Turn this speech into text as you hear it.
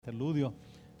interludio.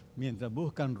 Mientras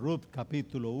buscan Ruth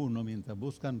capítulo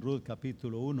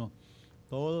 1,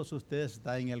 todos ustedes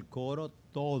están en el coro,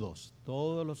 todos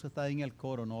los que están en el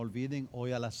coro, no olviden,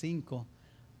 hoy a las 5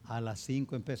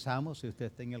 empezamos si usted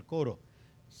está en el coro.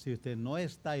 Si usted no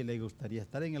está y le gustaría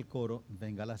estar en el coro,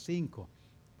 venga a las 5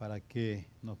 para que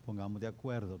nos pongamos de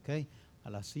acuerdo, ¿ok? A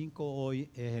las 5 hoy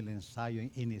es el ensayo,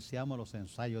 iniciamos los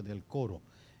ensayos del coro.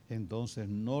 Entonces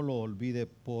no lo olvide,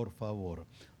 por favor.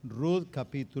 Ruth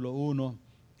capítulo 1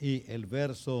 y el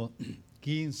verso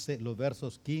 15, los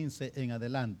versos 15 en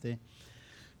adelante,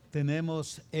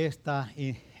 tenemos esta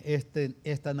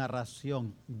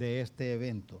narración de este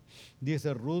evento.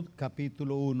 Dice Ruth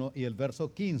capítulo 1 y el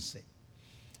verso 15.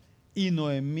 Y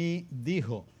Noemí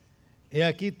dijo: he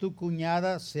aquí tu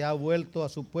cuñada se ha vuelto a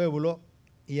su pueblo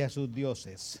y a sus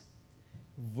dioses.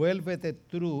 Vuélvete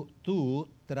tú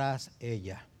tras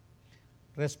ella.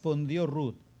 Respondió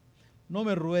Ruth: no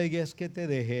me ruegues que te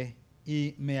deje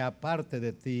y me aparte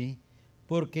de ti,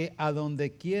 porque a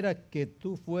donde quiera que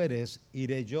tú fueres,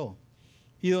 iré yo,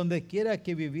 y donde quiera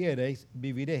que viviereis,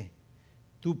 viviré.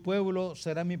 Tu pueblo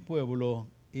será mi pueblo,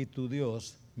 y tu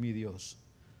Dios mi Dios.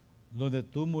 Donde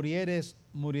tú murieres,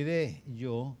 moriré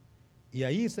yo, y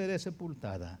ahí seré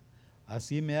sepultada.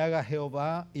 Así me haga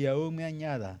Jehová y aún me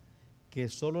añada, que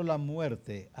solo la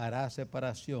muerte hará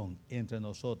separación entre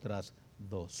nosotras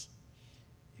dos.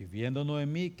 Y viendo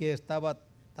Noemí que estaba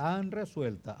tan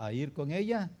resuelta a ir con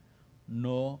ella,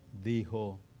 no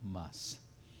dijo más.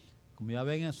 Como ya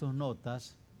ven en sus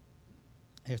notas,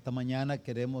 esta mañana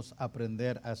queremos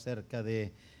aprender acerca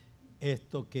de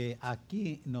esto que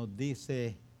aquí nos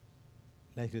dice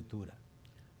la Escritura.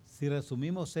 Si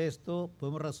resumimos esto,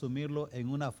 podemos resumirlo en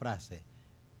una frase: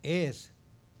 es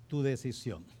tu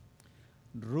decisión.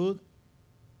 Ruth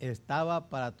estaba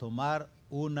para tomar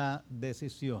una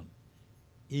decisión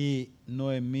y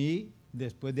Noemí,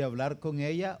 después de hablar con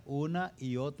ella una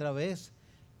y otra vez,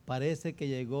 parece que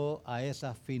llegó a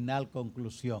esa final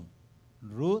conclusión.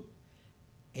 Ruth,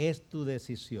 es tu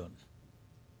decisión.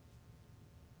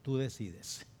 Tú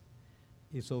decides.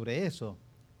 Y sobre eso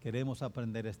queremos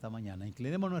aprender esta mañana.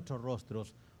 Inclinemos nuestros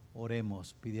rostros,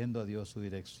 oremos pidiendo a Dios su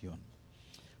dirección.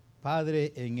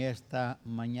 Padre, en esta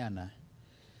mañana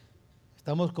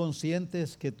estamos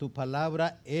conscientes que tu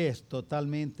palabra es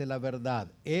totalmente la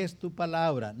verdad. Es tu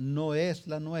palabra, no es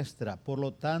la nuestra. Por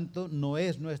lo tanto, no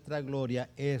es nuestra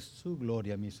gloria, es su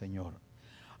gloria, mi Señor.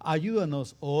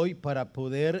 Ayúdanos hoy para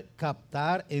poder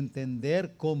captar,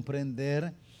 entender,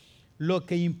 comprender lo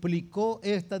que implicó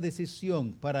esta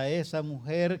decisión para esa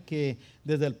mujer que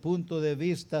desde el punto de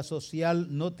vista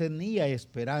social no tenía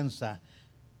esperanza,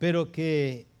 pero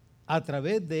que a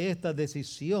través de esta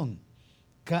decisión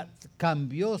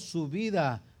cambió su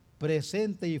vida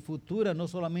presente y futura, no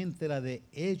solamente la de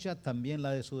ella, también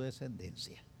la de su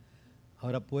descendencia.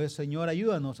 Ahora pues, Señor,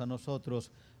 ayúdanos a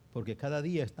nosotros, porque cada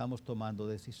día estamos tomando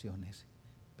decisiones.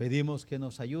 Pedimos que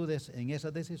nos ayudes en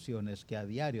esas decisiones que a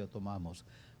diario tomamos,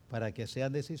 para que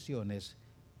sean decisiones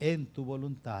en tu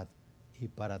voluntad y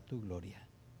para tu gloria.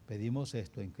 Pedimos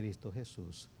esto en Cristo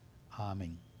Jesús.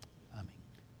 Amén. Amén.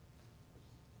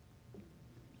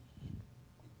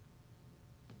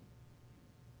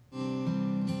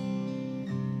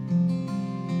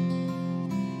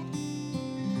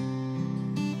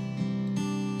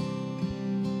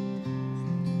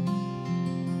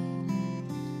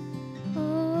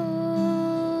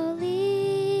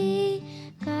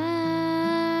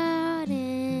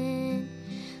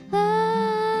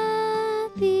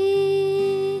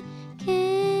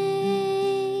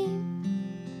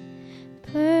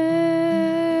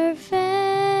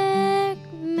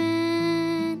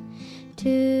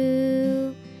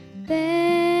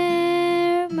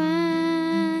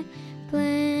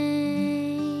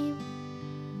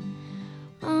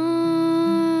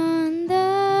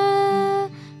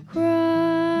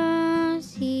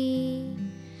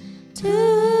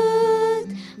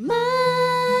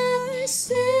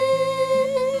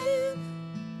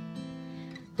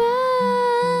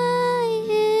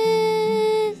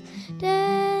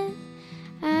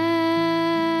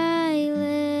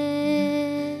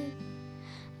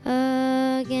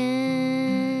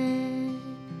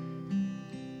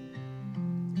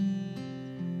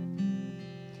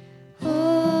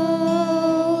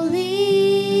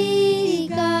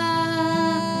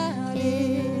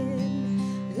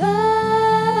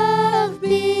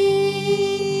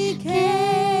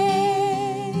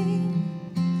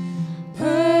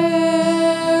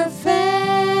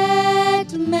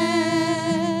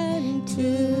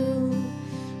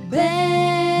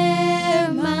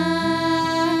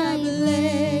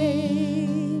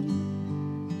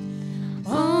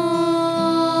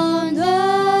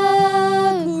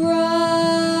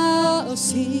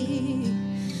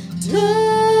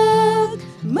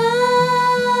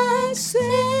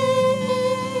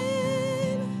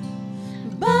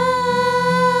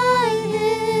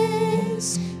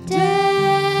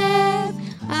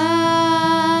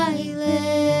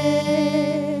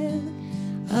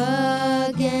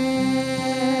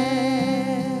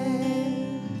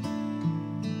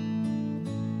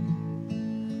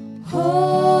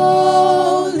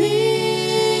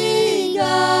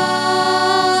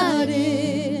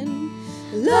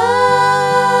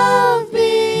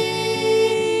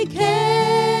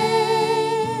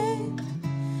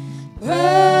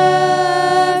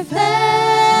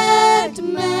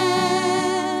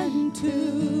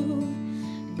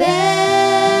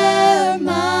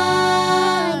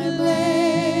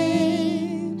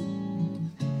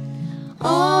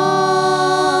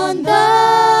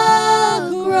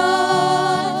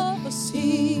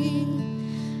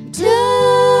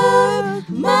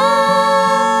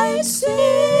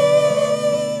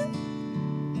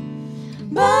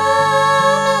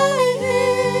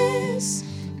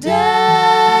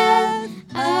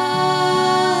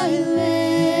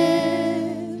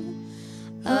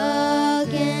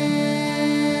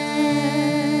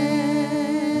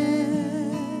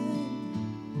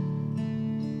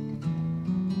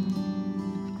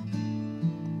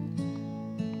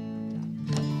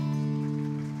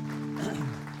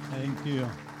 Thank you.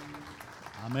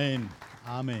 Amén.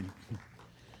 Amén.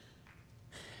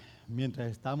 Mientras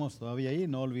estamos todavía ahí,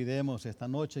 no olvidemos, esta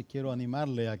noche quiero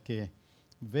animarle a que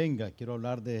venga. Quiero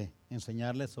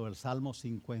enseñarle sobre el Salmo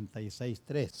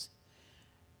 56:3.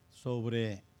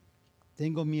 Sobre,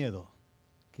 tengo miedo,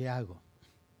 ¿qué hago?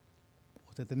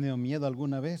 ¿Usted ha tenido miedo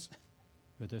alguna vez?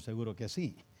 Yo estoy seguro que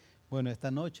sí. Bueno, esta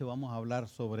noche vamos a hablar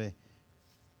sobre,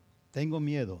 tengo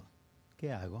miedo,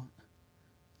 ¿qué hago?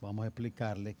 Vamos a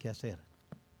explicarle qué hacer.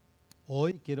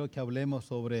 Hoy quiero que hablemos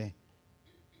sobre,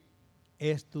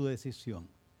 es tu decisión.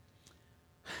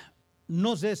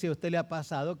 No sé si a usted le ha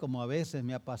pasado como a veces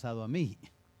me ha pasado a mí.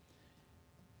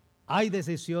 Hay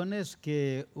decisiones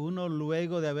que uno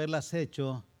luego de haberlas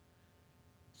hecho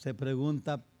se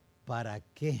pregunta, ¿para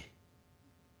qué?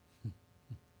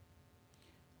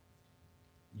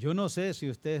 Yo no sé si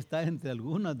usted está entre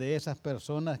algunas de esas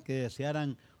personas que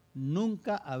desearan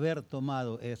nunca haber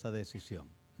tomado esa decisión.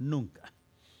 Nunca.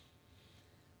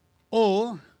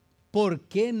 O, ¿por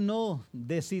qué no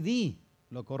decidí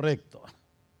lo correcto?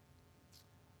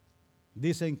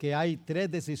 Dicen que hay 3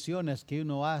 decisiones que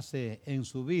uno hace en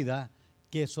su vida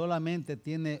que solamente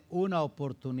tiene una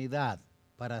oportunidad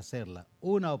para hacerla.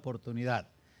 Una oportunidad.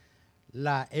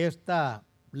 Esta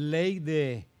ley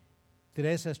de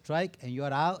 3 strikes and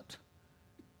you're out.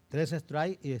 3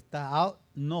 strikes y está out.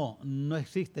 No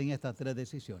existen estas 3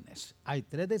 decisiones. Hay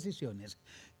 3 decisiones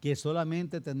que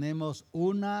solamente tenemos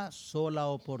una sola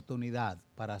oportunidad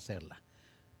para hacerla.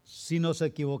 Si nos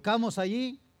equivocamos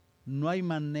allí, no hay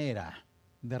manera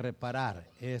de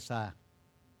reparar ese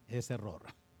error.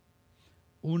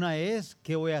 Una es,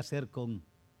 ¿qué voy a hacer con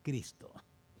Cristo?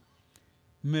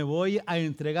 ¿Me voy a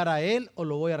entregar a Él o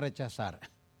lo voy a rechazar?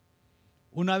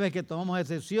 Una vez que tomamos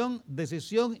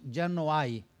decisión, ya no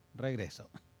hay regreso.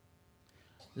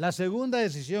 La segunda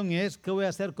decisión es, ¿qué voy a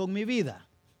hacer con mi vida?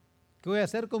 ¿Qué voy a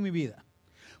hacer con mi vida?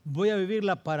 ¿Voy a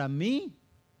vivirla para mí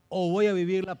o voy a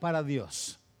vivirla para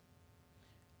Dios?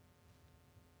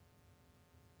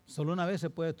 Solo una vez se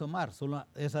puede tomar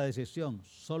esa decisión.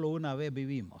 Solo una vez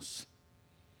vivimos.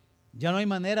 Ya no hay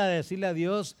manera de decirle a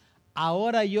Dios,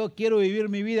 ahora yo quiero vivir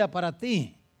mi vida para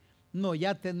ti. No,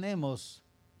 ya tenemos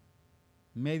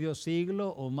medio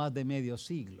siglo o más de medio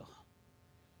siglo.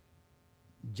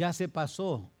 Ya se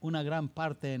pasó una gran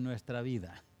parte de nuestra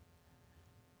vida.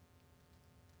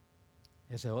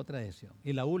 Esa es otra decisión.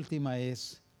 Y la última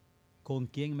es, ¿con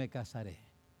quién me casaré?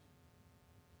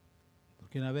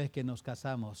 Porque una vez que nos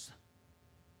casamos,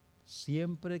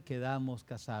 siempre quedamos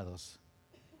casados,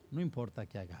 no importa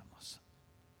qué hagamos.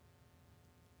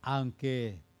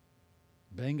 Aunque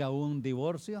venga un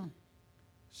divorcio,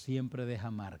 siempre deja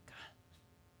marca.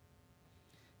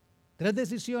 3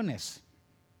 decisiones.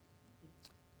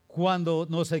 Cuando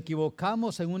nos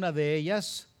equivocamos en una de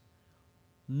ellas,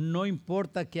 no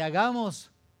importa qué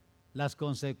hagamos, las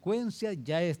consecuencias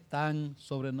ya están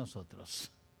sobre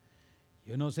nosotros.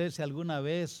 Yo no sé si alguna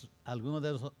vez alguno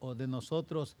de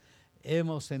nosotros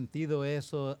hemos sentido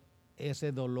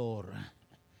ese dolor.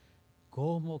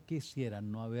 ¿Cómo quisiera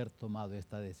no haber tomado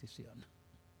esta decisión?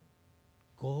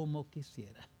 ¿Cómo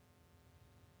quisiera?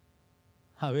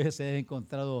 A veces he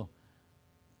encontrado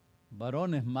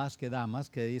varones más que damas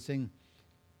que dicen,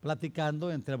 platicando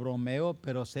entre bromeo,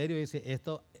 pero serio, dice,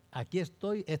 aquí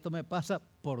estoy, esto me pasa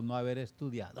por no haber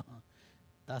estudiado.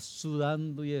 Está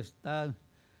sudando y está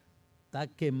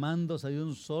quemándose, hay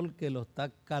un sol que lo está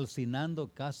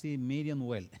calcinando casi medium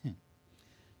well.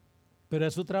 Pero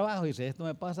es su trabajo, dice, esto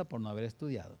me pasa por no haber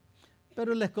estudiado.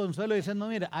 Pero les consuelo, dicen, no,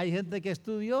 mira, hay gente que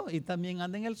estudió y también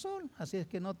anda en el sol, así es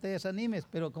que no te desanimes,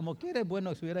 pero como quieres,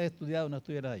 bueno, si hubieras estudiado no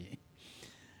estuvieras allí.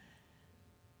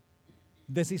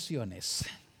 Decisiones.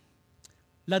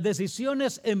 Las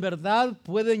decisiones en verdad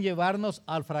pueden llevarnos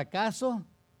al fracaso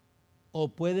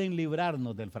o pueden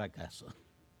librarnos del fracaso.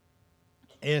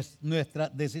 Es nuestra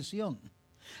decisión.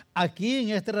 Aquí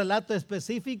en este relato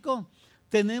específico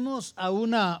tenemos a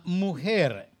una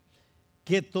mujer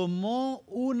que tomó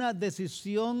una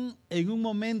decisión en un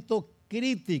momento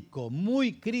crítico,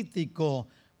 muy crítico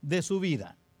de su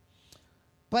vida.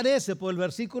 Parece, por el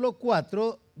versículo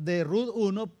 4 de Ruth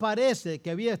 1, parece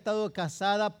que había estado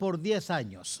casada por 10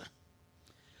 años.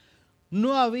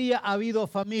 No había habido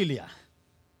familia.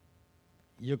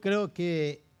 Yo creo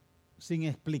que, sin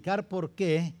explicar por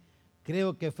qué,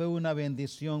 creo que fue una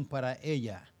bendición para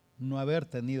ella no haber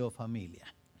tenido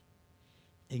familia.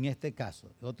 En este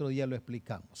caso, otro día lo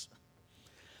explicamos.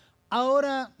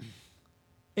 Ahora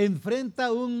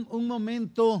enfrenta un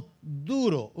momento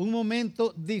duro, un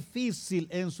momento difícil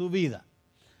en su vida.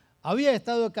 Había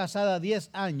estado casada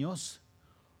 10 años,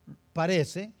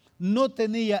 parece, no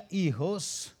tenía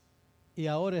hijos y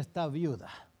ahora está viuda.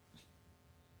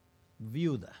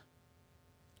 viuda.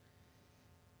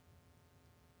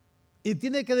 Y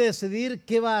tiene que decidir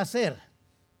qué va a hacer.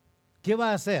 ¿Qué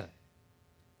va a hacer?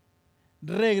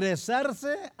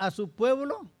 ¿Regresarse a su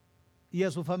pueblo y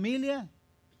a su familia?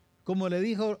 Como le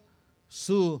dijo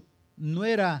su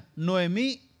nuera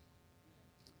Noemí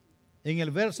en el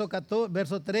verso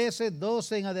 13,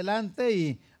 12 en adelante,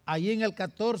 y allí en el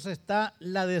 14 está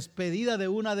la despedida de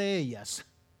una de ellas.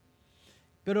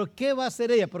 Pero ¿qué va a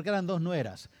hacer ella? Porque eran dos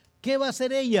nueras. ¿Qué va a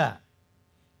hacer ella?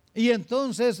 Y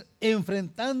entonces,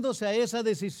 enfrentándose a esa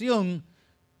decisión,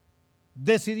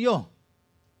 decidió,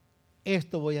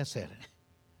 esto voy a hacer,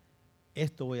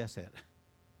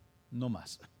 no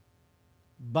más.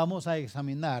 Vamos a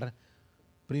examinar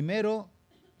primero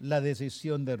la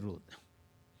decisión de Ruth.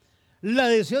 La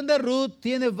decisión de Ruth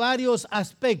tiene varios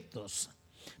aspectos.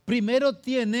 Primero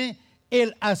tiene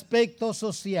el aspecto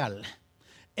social.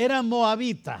 Era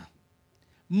moabita.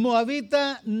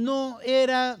 Moabita no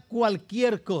era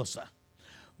cualquier cosa.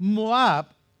 Moab,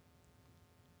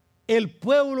 el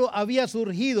pueblo había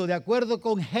surgido, de acuerdo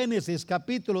con Génesis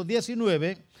capítulo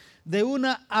 19, de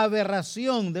una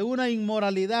aberración, de una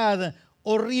inmoralidad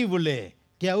horrible,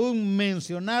 que aún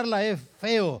mencionarla es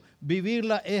feo,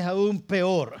 vivirla es aún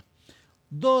peor.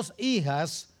 Dos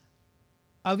hijas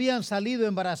habían salido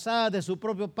embarazadas de su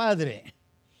propio padre.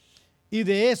 Y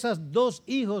de esas dos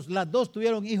hijos, las dos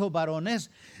tuvieron hijos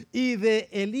varones, y de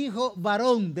el hijo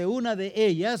varón de una de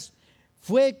ellas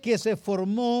fue que se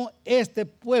formó este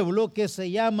pueblo que se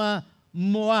llama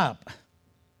Moab.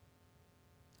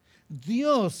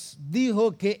 Dios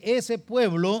dijo que ese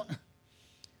pueblo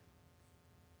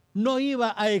no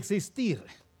iba a existir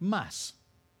más.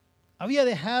 Había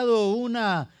dejado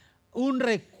un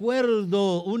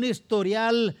recuerdo, un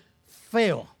historial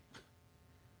feo,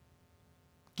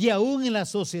 que aún en la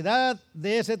sociedad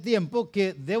de ese tiempo,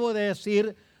 que debo de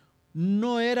decir,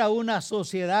 no era una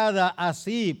sociedad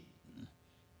así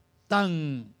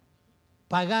tan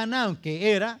pagana,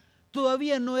 aunque era,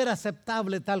 todavía no era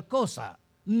aceptable tal cosa,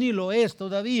 ni lo es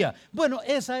todavía. Bueno,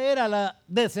 esa era la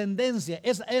descendencia,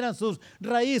 esas eran sus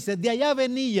raíces, de allá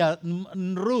venía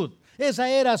Ruth, esa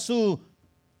era su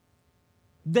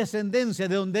descendencia,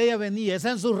 de donde ella venía, esas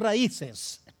eran sus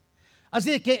raíces.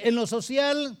 Así es que en lo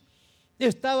social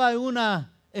estaba en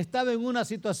una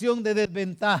situación de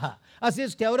desventaja. Así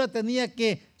es que ahora tenía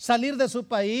que salir de su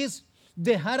país,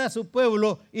 dejar a su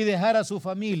pueblo y dejar a su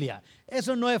familia.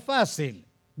 Eso no es fácil.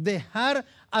 Dejar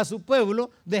a su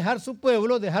pueblo, dejar su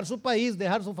país,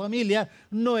 dejar su familia,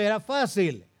 no era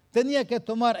fácil. Tenía que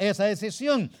tomar esa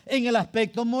decisión en el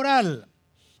aspecto moral.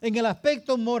 En el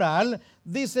aspecto moral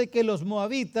dice que los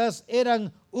moabitas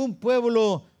eran un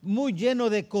pueblo muy lleno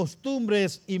de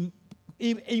costumbres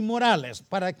inmorales.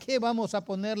 ¿Para qué vamos a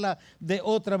ponerla de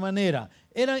otra manera?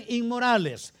 Eran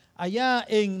inmorales. Allá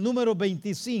en número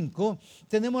 25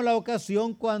 tenemos la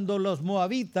ocasión cuando los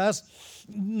moabitas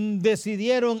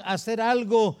decidieron hacer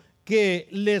algo que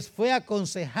les fue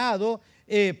aconsejado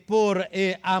por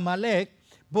Amalek,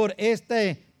 por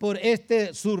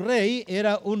este su rey,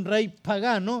 era un rey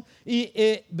pagano, y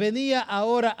venía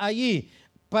ahora allí.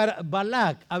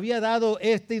 Balac había dado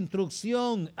esta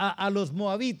instrucción a los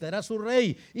moabitas, era su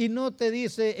rey, y no te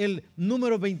dice el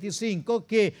número 25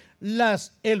 que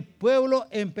el pueblo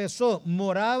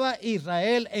moraba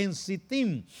Israel en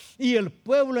Sittim, y el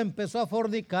pueblo empezó a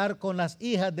fornicar con las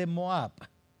hijas de Moab,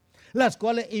 las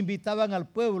cuales invitaban al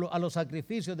pueblo a los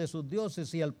sacrificios de sus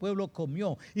dioses, y el pueblo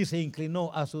comió y se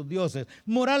inclinó a sus dioses.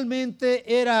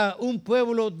 Moralmente era un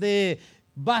pueblo de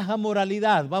baja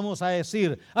moralidad, vamos a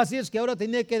decir. Así es que ahora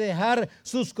tenía que dejar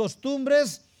sus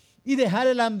costumbres y dejar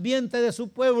el ambiente de su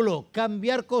pueblo,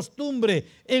 cambiar costumbre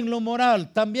en lo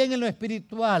moral, también en lo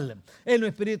espiritual. En lo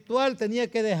espiritual tenía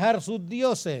que dejar sus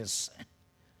dioses.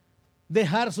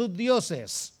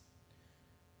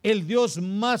 El dios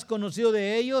más conocido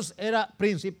de ellos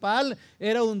principal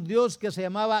era un dios que se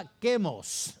llamaba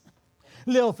Quemos.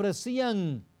 Le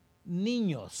ofrecían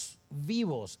niños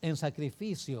vivos en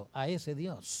sacrificio a ese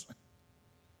Dios.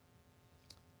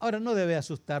 Ahora, no debe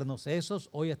asustarnos eso.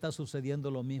 Hoy está sucediendo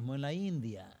lo mismo en la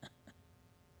India.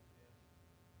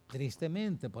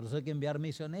 Tristemente, por eso hay que enviar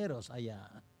misioneros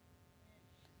allá,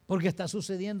 porque está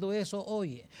sucediendo eso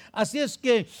hoy. Así es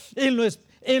que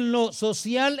en lo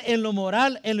social, en lo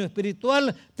moral, en lo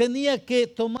espiritual, tenía que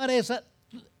tomar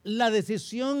la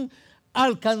decisión.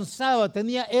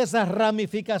 Tenía esas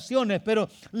ramificaciones, pero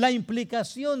la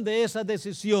implicación de esa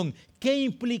decisión, ¿qué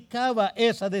implicaba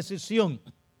esa decisión?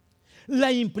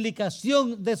 La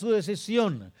implicación de su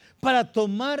decisión. Para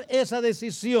tomar esa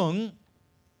decisión,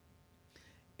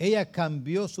 ella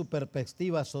cambió su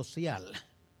perspectiva social.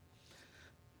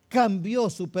 cambió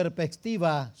su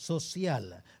perspectiva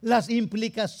social. Las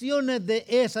implicaciones de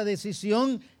esa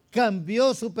decisión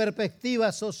cambió su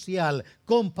perspectiva social.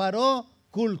 Comparó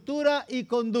cultura y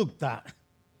conducta.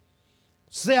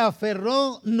 Se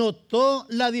aferró, notó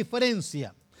la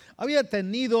diferencia. Había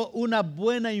tenido una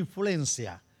buena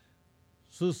influencia,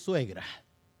 su suegra.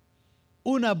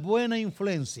 Una buena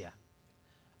influencia.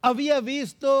 Había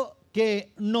visto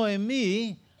que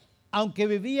Noemí, aunque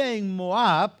vivía en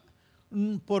Moab,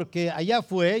 porque allá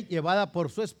fue llevada por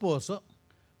su esposo,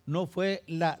 no fue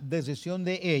la decisión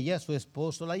de ella, su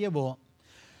esposo la llevó,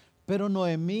 pero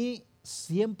Noemí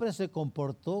siempre se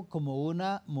comportó como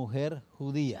una mujer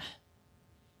judía.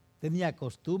 Tenía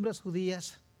costumbres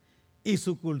judías y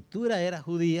su cultura era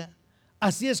judía,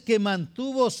 así es que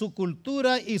mantuvo su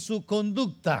cultura y su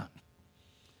conducta.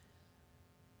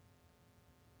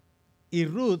 Y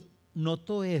Ruth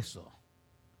notó eso.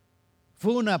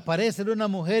 Parece una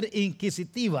mujer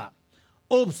inquisitiva.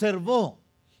 Observó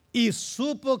y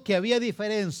supo que había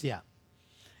diferencia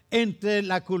entre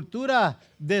la cultura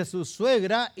de su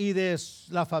suegra y de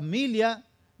la familia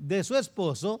de su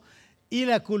esposo y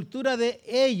la cultura de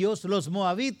ellos, los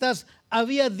moabitas.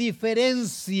 Había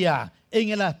diferencia en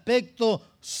el aspecto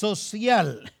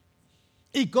social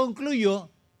y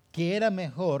concluyó que era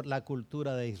mejor la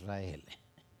cultura de Israel.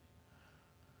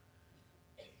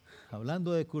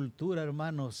 Hablando de cultura,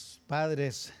 hermanos,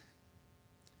 padres,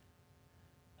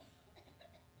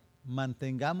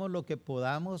 mantengamos lo que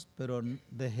podamos, pero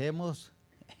dejemos,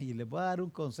 y les voy a dar un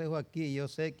consejo aquí, yo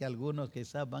sé que algunos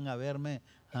quizás van a verme,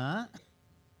 ¿ah?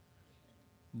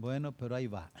 Bueno, pero ahí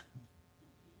va.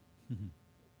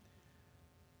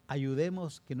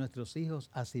 Ayudemos que nuestros hijos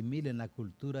asimilen la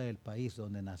cultura del país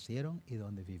donde nacieron y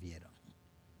donde vivieron.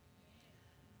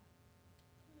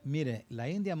 Mire, la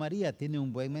India María tiene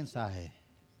un buen mensaje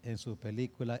en su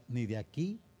película, ni de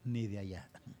aquí ni de allá.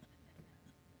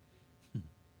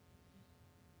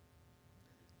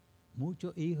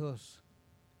 Muchos hijos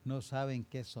no saben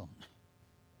qué son.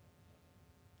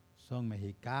 Son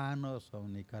mexicanos,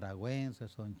 son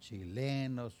nicaragüenses, son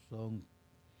chilenos, son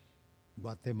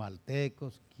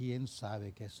guatemaltecos, quién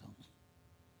sabe qué son.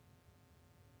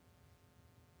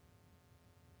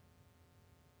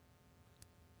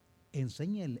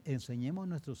 Enseñemos a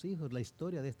nuestros hijos la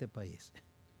historia de este país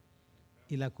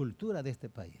y la cultura de este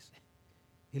país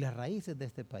y las raíces de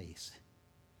este país,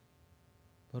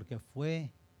 porque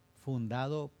fue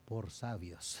fundado por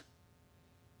sabios,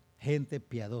 gente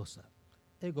piadosa.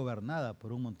 Es gobernada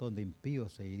por un montón de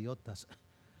impíos e idiotas.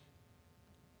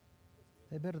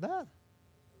 Es verdad.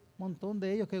 Un montón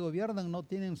de ellos que gobiernan no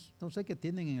sé qué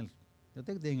tienen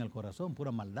en el corazón,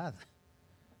 pura maldad.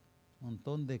 Un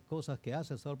montón de cosas que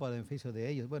hacen solo para el beneficio de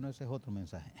ellos. Bueno, ese es otro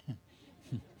mensaje.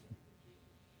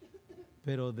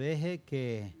 Pero deje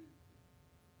que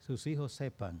sus hijos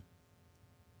sepan,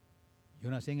 yo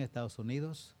nací en Estados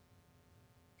Unidos,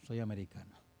 soy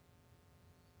americano.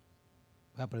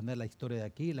 Voy a aprender la historia de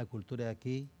aquí, la cultura de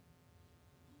aquí.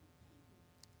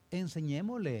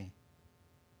 Enseñémosle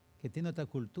que tiene otra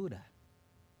cultura.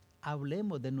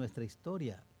 Hablemos de nuestra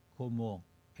historia como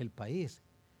el país.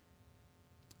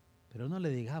 Pero no le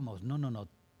digamos, no,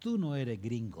 tú no eres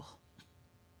gringo.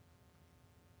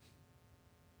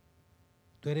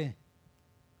 Tú eres,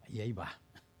 y ahí va.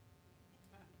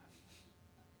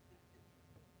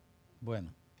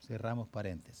 Bueno, cerramos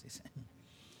paréntesis.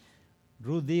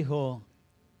 Ruth dijo,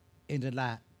 entre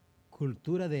la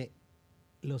cultura de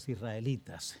los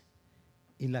israelitas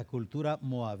y la cultura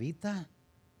moabita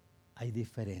hay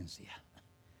diferencia.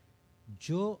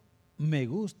 Yo me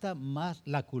gusta más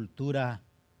la cultura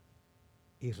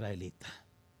israelita.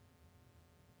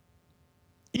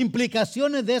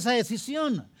 Implicaciones de esa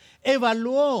decisión.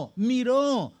 Evaluó,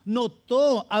 miró,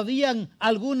 notó, habían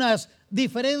algunas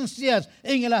diferencias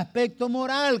en el aspecto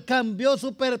moral. Cambió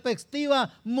su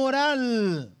perspectiva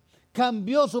moral.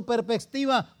 Cambió su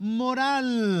perspectiva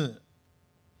moral.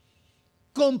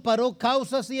 Comparó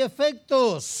causas y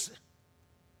efectos.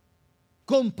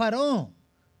 Comparó.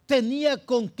 Tenía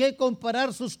con qué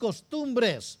comparar sus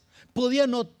costumbres. Podía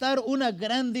notar una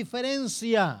gran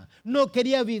diferencia. No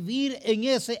quería vivir en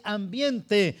ese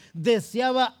ambiente.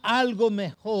 Deseaba algo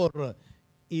mejor.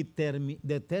 Y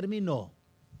determinó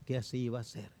que así iba a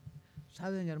ser.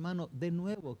 Saben, hermano, de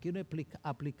nuevo quiero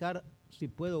aplicar, si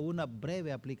puedo, una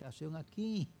breve aplicación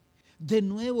aquí. De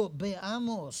nuevo,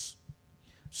 veamos.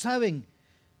 Saben,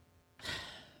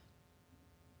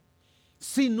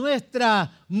 si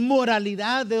nuestra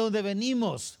moralidad de donde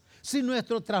venimos, si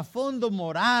nuestro trasfondo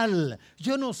moral,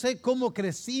 yo no sé cómo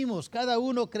crecimos, cada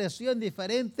uno creció en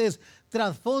diferentes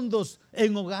trasfondos,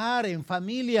 en hogar, en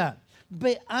familia,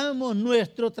 veamos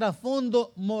nuestro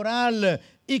trasfondo moral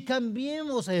y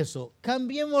cambiemos eso,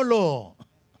 cambiémoslo.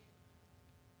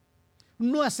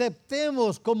 No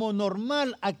aceptemos como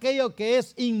normal aquello que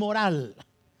es inmoral.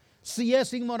 Si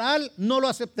es inmoral, no lo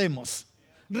aceptemos.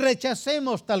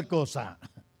 Rechacemos tal cosa.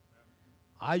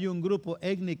 Hay un grupo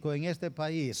étnico en este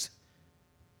país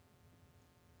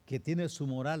que tiene su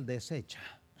moral deshecha,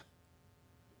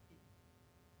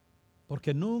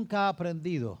 porque nunca ha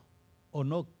aprendido o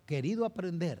no querido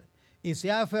aprender y se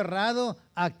ha aferrado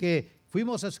a que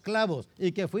fuimos esclavos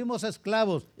y que fuimos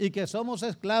esclavos y que somos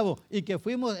esclavos y que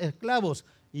fuimos esclavos,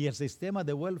 y el sistema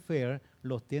de welfare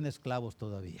los tiene esclavos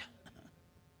todavía.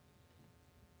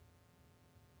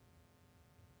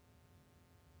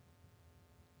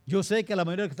 Yo sé que la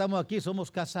mayoría que estamos aquí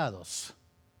somos casados,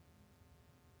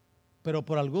 pero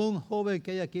por algún joven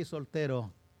que hay aquí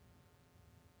soltero,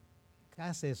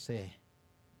 cásese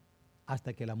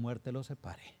hasta que la muerte lo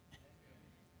separe.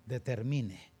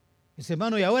 Determine. Dice,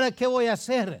 hermano, ¿y ahora qué voy a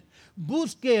hacer?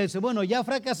 Busque. Dice, bueno, ya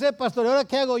fracasé, pastor, ¿ahora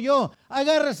qué hago yo?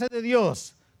 Agárrese de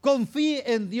Dios.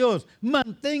 Confíe en Dios,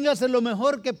 manténgase lo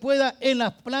mejor que pueda en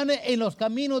los planes, en los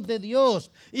caminos de Dios,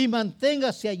 y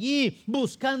manténgase allí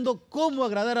buscando cómo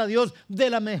agradar a Dios de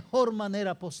la mejor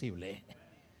manera posible.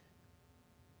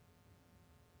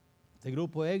 Este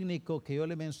grupo étnico que yo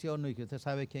le menciono y que usted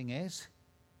sabe quién es,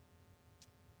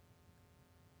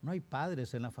 no hay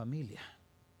padres en la familia.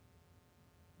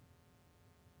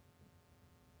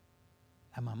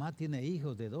 La mamá tiene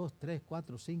hijos de 2, 3,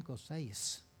 4, 5,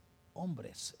 6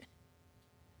 hombres.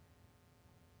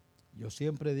 Yo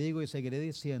siempre digo y seguiré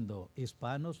diciendo,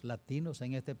 hispanos, latinos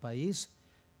en este país,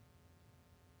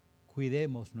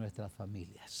 cuidemos nuestras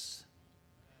familias.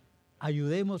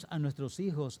 Ayudemos a nuestros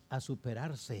hijos a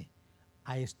superarse,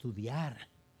 a estudiar,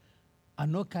 a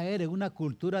no caer en una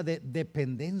cultura de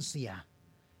dependencia,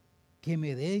 que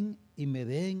me den y me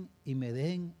den y me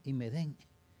den y me den.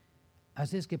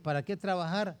 Así es que ¿para qué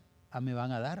trabajar? Me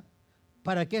van a dar.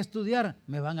 ¿Para qué estudiar?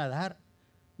 Me van a dar.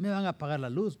 Me van a pagar la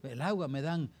luz, el agua, me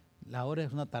dan, la hora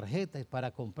es una tarjeta, es para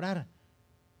comprar.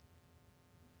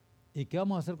 ¿Y qué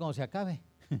vamos a hacer cuando se acabe?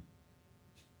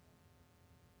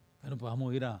 Bueno, pues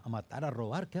vamos a ir a matar, a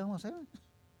robar, ¿qué vamos a hacer?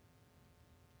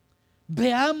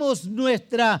 Veamos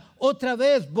otra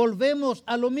vez, volvemos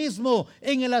a lo mismo,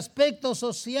 en el aspecto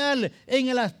social, en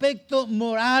el aspecto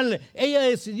moral. Ella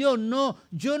decidió, no,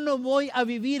 yo no voy a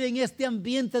vivir en este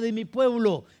ambiente de mi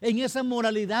pueblo, en esa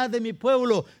moralidad de mi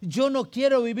pueblo. Yo no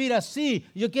quiero vivir así,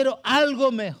 yo quiero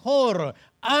algo mejor.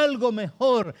 Algo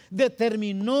mejor.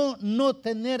 Determinó no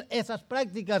tener esas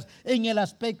prácticas en el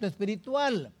aspecto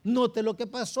espiritual. Note lo que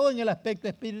pasó en el aspecto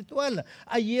espiritual.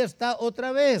 Allí está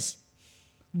otra vez.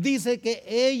 Dice que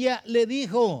ella le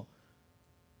dijo,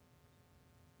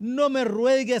 no me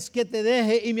ruegues que te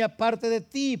deje y me aparte de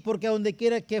ti, porque a donde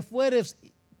quiera que fueres,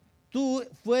 tú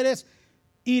fueres,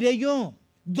 iré yo.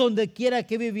 Donde quiera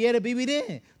que viviere,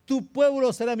 viviré. Tu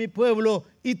pueblo será mi pueblo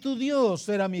y tu Dios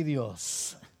será mi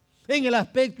Dios. En el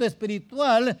aspecto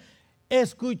espiritual,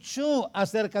 escuchó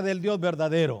acerca del Dios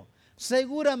verdadero.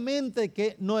 Seguramente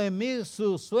que Noemí,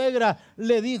 su suegra,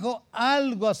 le dijo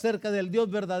algo acerca del Dios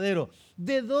verdadero.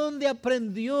 ¿De dónde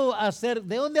aprendió a hacer?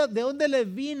 ¿De dónde le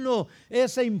vino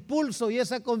ese impulso y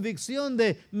esa convicción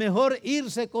de mejor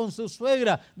irse con su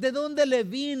suegra? ¿De dónde le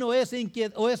vino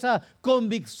esa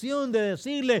convicción de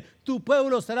decirle, tu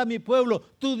pueblo será mi pueblo,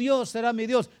 tu Dios será mi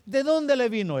Dios? ¿De dónde le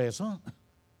vino eso?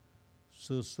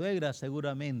 Su suegra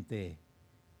seguramente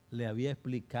le había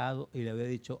explicado y le había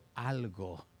dicho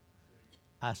algo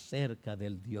acerca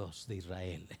del Dios de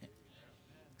Israel.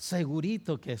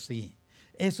 Segurito que sí.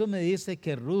 Eso me dice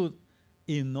que Ruth,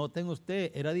 y noten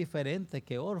usted, era diferente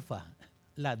que Orfa,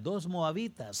 las dos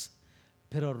moabitas,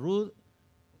 pero Ruth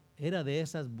era de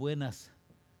esas buenas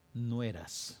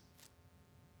nueras.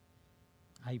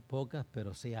 Hay pocas,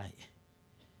 pero sí hay,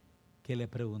 que le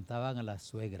preguntaban a la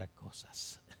suegra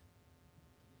cosas.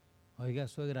 Oiga,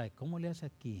 suegra, ¿cómo le hace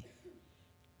aquí?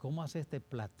 ¿Cómo hace este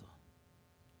plato?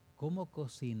 ¿Cómo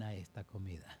cocina esta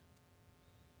comida?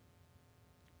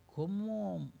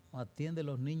 ¿Cómo atiende a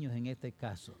los niños en este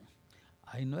caso?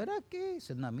 Ay, no era que,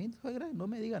 suegra, no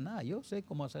me diga nada, yo sé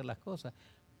cómo hacer las cosas.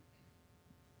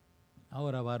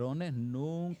 Ahora, varones,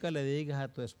 nunca le digas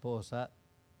a tu esposa,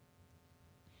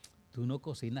 tú no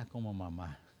cocinas como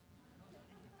mamá.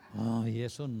 Ay,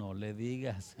 eso no le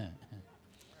digas.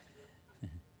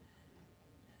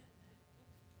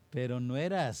 Pero no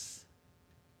eras.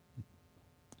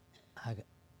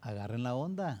 Agarren la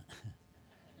onda.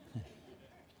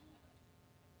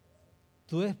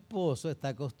 Tu esposo está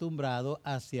acostumbrado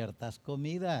a ciertas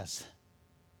comidas.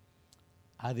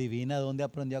 Adivina dónde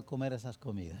aprendió a comer esas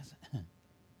comidas.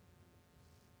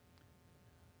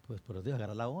 pues por Dios,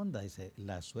 agarra la onda. Dice,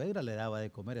 la suegra le daba de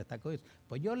comer esta cosa.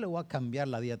 Pues yo le voy a cambiar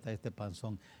la dieta a este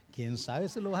panzón. ¿Quién sabe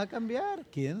si lo vas a cambiar?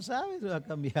 ¿Quién sabe si lo va a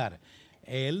cambiar?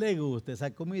 Él le gusta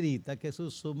esa comidita que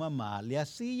su mamá le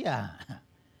hacía.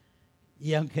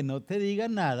 Y aunque no te diga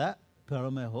nada, pero a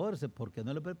lo mejor, ¿por qué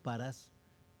no le preparas?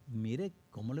 Mire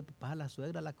cómo le prepara la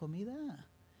suegra la comida.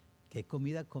 ¿Qué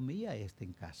comida comía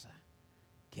en casa?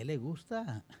 ¿Qué le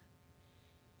gusta?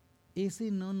 Y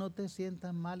si no, no te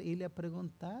sientas mal irle a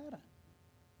preguntar.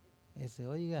 Dice,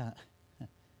 oiga,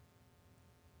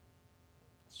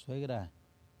 suegra,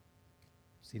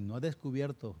 si no he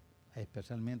descubierto,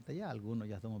 especialmente ya algunos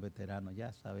ya somos veteranos,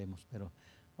 ya sabemos, pero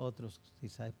otros si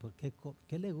saben por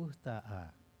qué le gusta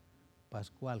a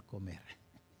Pascual comer.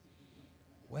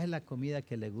 ¿Cuál es la comida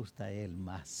que le gusta a él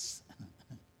más?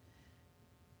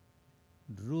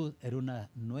 Ruth era una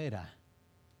nuera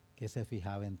que se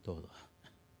fijaba en todo.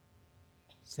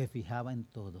 Se fijaba en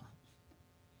todo.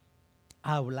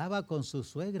 Hablaba con su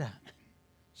suegra.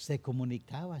 Se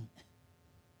comunicaban.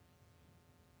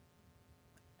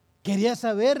 Quería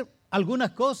saber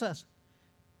algunas cosas.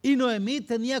 Y Noemí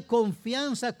tenía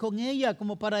confianza con ella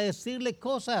como para decirle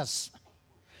cosas.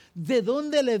 ¿De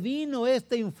dónde le vino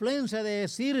esta influencia de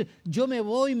decir, yo me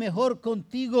voy mejor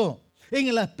contigo? En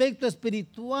el aspecto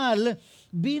espiritual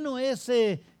vino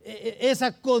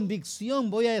esa convicción,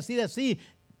 voy a decir así,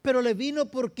 pero le vino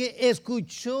porque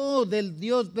escuchó del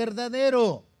Dios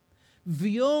verdadero.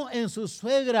 Vio en su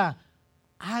suegra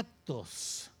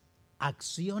actos,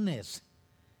 acciones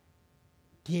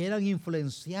que eran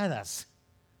influenciadas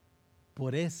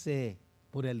por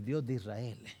el Dios de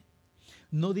Israel.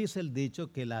 ¿No dice el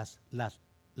dicho que las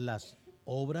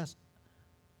obras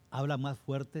hablan más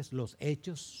fuertes, los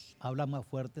hechos hablan más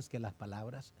fuertes que las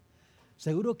palabras?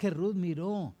 Seguro que Ruth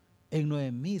miró en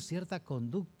Noemí cierta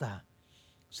conducta,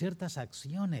 ciertas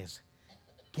acciones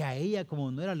que a ella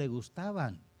como nuera le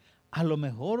gustaban. A lo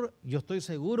mejor, yo estoy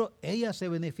seguro, ella se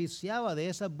beneficiaba de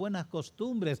esas buenas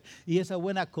costumbres y esa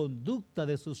buena conducta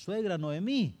de su suegra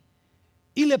Noemí.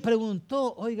 Y le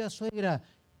preguntó, oiga suegra,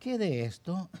 ¿qué de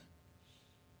esto?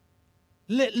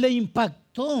 Le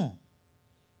impactó.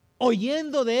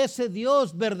 Oyendo de ese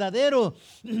Dios verdadero,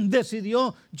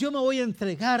 decidió, yo me voy a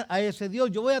entregar a ese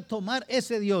Dios, yo voy a tomar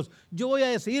ese Dios, yo voy a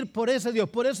decidir por ese Dios.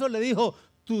 Por eso le dijo,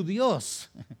 tu Dios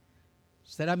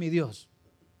será mi Dios.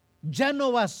 Ya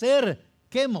no va a ser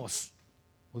Quemos,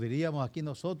 o diríamos aquí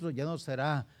nosotros, ya no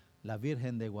será la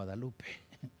Virgen de Guadalupe.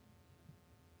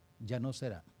 Ya no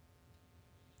será.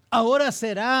 Ahora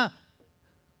será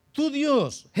tu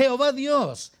Dios, Jehová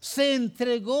Dios. Se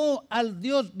entregó al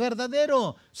Dios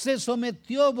verdadero, se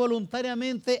sometió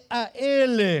voluntariamente a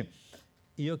Él.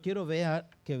 Y yo quiero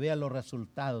que vea los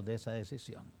resultados de esa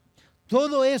decisión.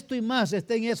 Todo esto y más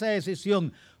está en esa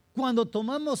decisión. Cuando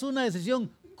tomamos una decisión,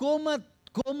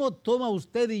 ¿cómo toma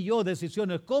usted y yo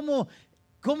decisiones? ¿Cómo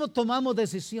tomamos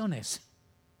decisiones?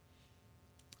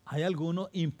 Hay algunos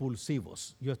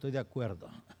impulsivos, yo estoy de acuerdo.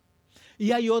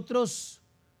 Y hay otros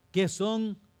que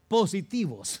son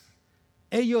positivos.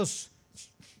 Ellos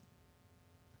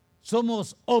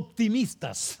somos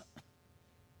optimistas.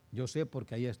 Yo sé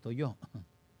porque ahí estoy yo.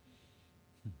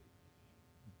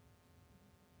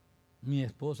 Mi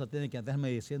esposa tiene que andarme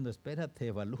diciendo, espérate,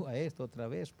 evalúa esto otra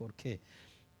vez, porque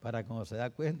para cuando se da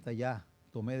cuenta ya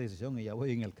tomé decisión y ya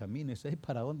voy en el camino y sé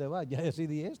para dónde va, ya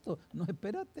decidí esto. No,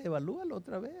 espérate, evalúalo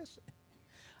otra vez.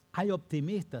 Hay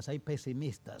optimistas, hay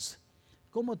pesimistas.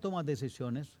 ¿Cómo tomas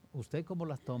decisiones? ¿Usted cómo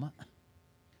las toma?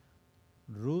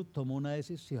 Ruth tomó una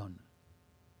decisión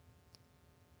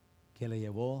que le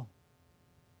llevó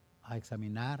a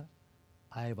examinar,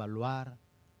 a evaluar,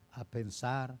 a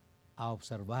pensar, a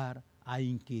observar, a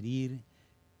inquirir,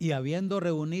 y habiendo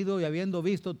reunido y habiendo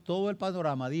visto todo el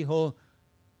panorama, dijo,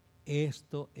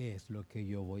 esto es lo que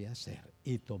yo voy a hacer,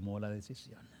 y tomó la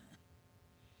decisión.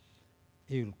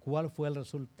 ¿Y cuál fue el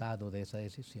resultado de esa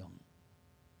decisión?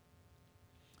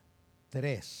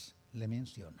 3 le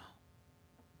menciono,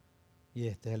 y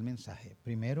este es el mensaje.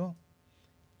 Primero,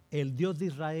 el Dios de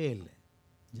Israel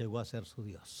llegó a ser su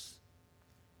Dios.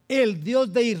 El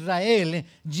Dios de Israel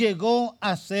llegó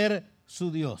a ser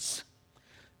su Dios.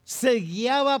 Se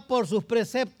guiaba por sus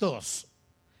preceptos.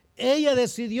 Ella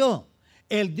decidió,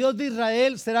 el Dios de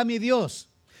Israel será mi Dios.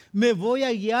 Me voy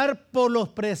a guiar por los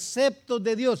preceptos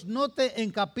de Dios. Note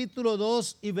en capítulo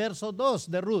 2 y verso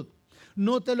 2 de Ruth.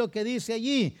 Note lo que dice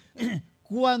allí.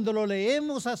 Cuando lo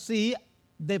leemos así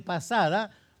de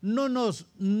pasada, no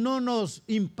nos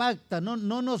impacta, no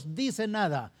nos dice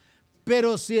nada.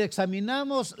 Pero si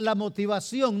examinamos la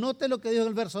motivación, note lo que dijo en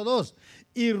el verso 2.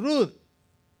 Y Ruth,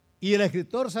 y el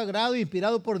escritor sagrado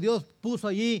inspirado por Dios puso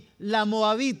allí la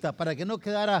moabita para que no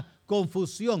quedara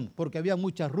confusión, porque había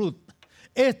mucha Ruth.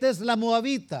 Esta es la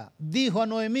moabita, dijo a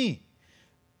Noemí,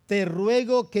 te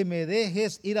ruego que me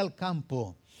dejes ir al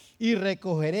campo y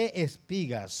recogeré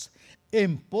espigas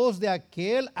en pos de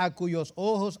aquel a cuyos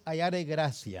ojos hallare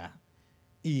gracia.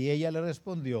 Y ella le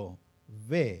respondió,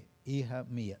 ve, hija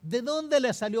mía. ¿De dónde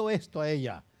le salió esto a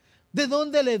ella? ¿De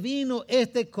dónde le vino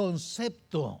este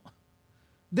concepto?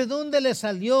 ¿De dónde le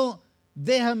salió,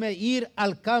 déjame ir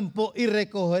al campo y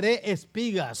recogeré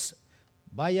espigas?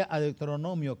 Vaya a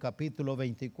Deuteronomio capítulo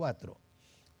 24.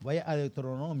 Vaya a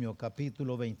Deuteronomio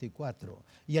capítulo 24.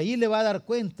 Y ahí le va a dar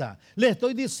cuenta. Le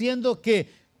estoy diciendo que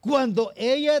cuando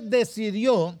ella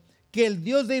decidió que el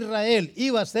Dios de Israel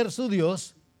iba a ser su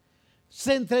Dios,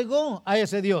 se entregó a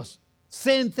ese Dios.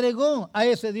 Se entregó a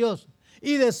ese Dios.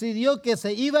 Y decidió que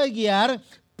se iba a guiar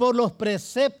por los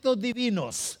preceptos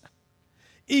divinos.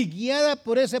 Y guiada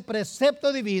por ese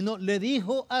precepto divino, le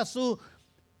dijo a su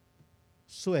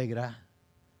suegra,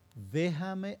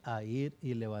 déjame a ir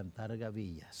y levantar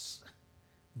gavillas.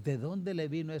 ¿De dónde le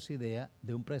vino esa idea?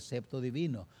 De un precepto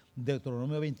divino.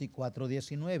 Deuteronomio 24,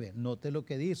 19. Note lo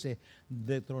que dice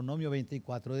Deuteronomio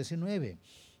 24, 19.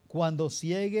 Cuando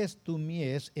ciegues tu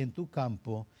mies en tu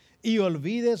campo y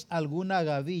olvides alguna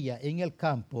gavilla en el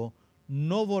campo,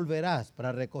 no volverás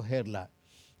para recogerla.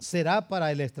 Será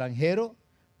para el extranjero,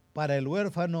 para el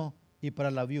huérfano y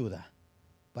para la viuda,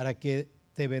 para que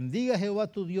te bendiga Jehová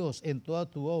tu Dios en toda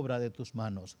tu obra de tus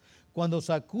manos. Cuando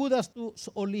sacudas tus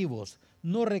olivos,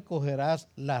 no recorrerás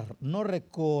las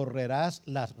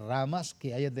ramas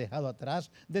que hayas dejado atrás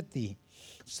de ti.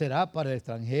 Será para el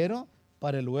extranjero,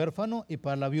 para el huérfano y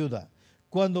para la viuda.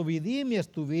 Cuando vidimies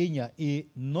tu viña y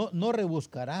no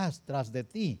rebuscarás tras de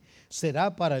ti,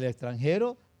 será para el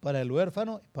extranjero, para el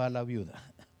huérfano y para la viuda.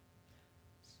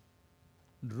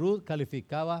 Ruth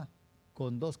calificaba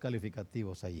con dos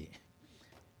calificativos allí.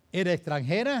 Era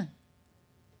extranjera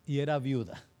y era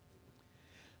viuda.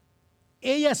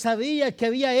 Ella sabía que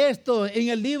había esto en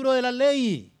el libro de la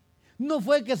ley. No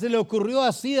fue que se le ocurrió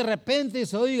así de repente y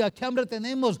dice, oiga, ¿qué hambre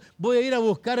tenemos? Voy a ir a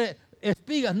buscar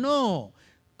espigas. No,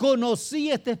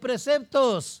 conocía estos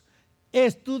preceptos,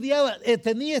 estudiaba,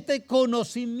 tenía este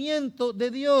conocimiento de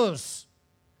Dios.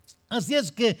 Así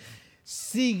es que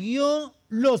siguió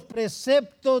los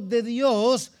preceptos de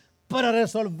Dios para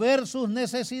resolver sus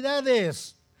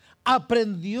necesidades.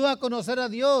 Aprendió a conocer a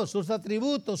Dios, sus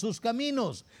atributos, sus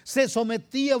caminos. Se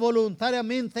sometía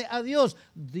voluntariamente a Dios.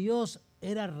 Dios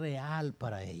era real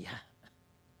para ella.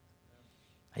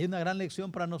 Hay una gran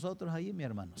lección para nosotros ahí, mis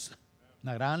hermanos.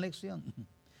 Una gran lección.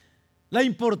 La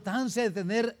importancia de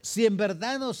tener, si en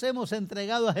verdad nos hemos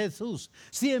entregado a Jesús,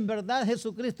 si en verdad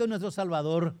Jesucristo es nuestro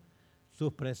Salvador,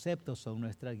 sus preceptos son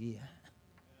nuestra guía.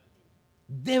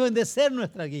 Deben de ser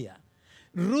nuestra guía.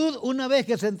 Ruth, una vez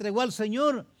que se entregó al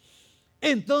Señor,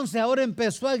 entonces ahora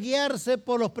empezó a guiarse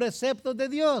por los preceptos de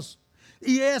Dios.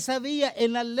 Y ella sabía,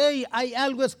 en la ley hay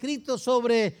algo escrito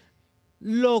sobre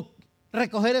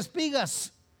recoger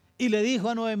espigas. Y le dijo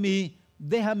a Noemí,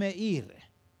 déjame ir.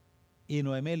 Y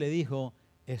Noemí le dijo,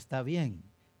 está bien,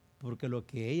 porque lo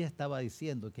que ella estaba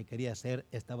diciendo que quería hacer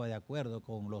estaba de acuerdo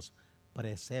con los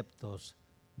preceptos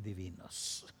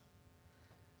divinos.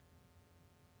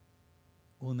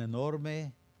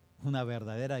 Una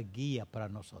verdadera guía para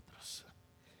nosotros.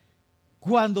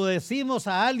 Cuando decimos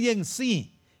a alguien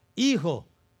sí, hijo,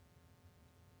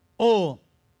 o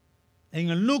en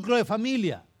el núcleo de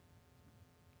familia,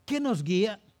 ¿qué nos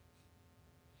guía?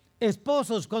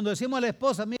 Esposos, cuando decimos a la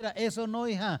esposa, mira, eso no,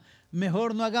 hija,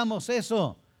 mejor no hagamos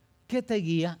eso, ¿qué te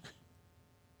guía?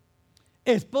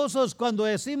 Esposos, cuando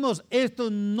decimos esto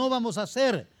no vamos a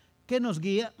hacer, ¿qué nos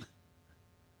guía?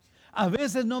 A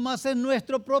veces nomás es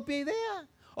nuestra propia idea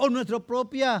o nuestro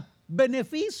propio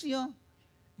beneficio.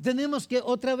 Tenemos que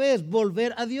otra vez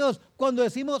volver a Dios. Cuando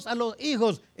decimos a los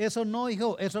hijos, eso no,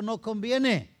 hijo, eso no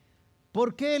conviene.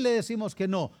 ¿Por qué le decimos que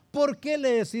no? ¿Por qué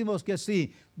le decimos que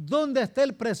sí? ¿Dónde está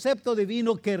el precepto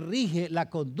divino que rige la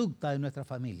conducta de nuestra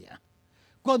familia?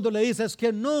 Cuando le dices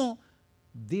que no,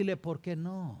 dile por qué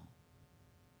no.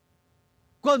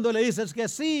 Cuando le dices que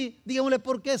sí, dígale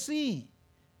por qué sí.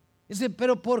 Dice,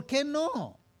 pero ¿por qué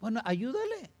no? Bueno,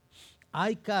 ayúdale.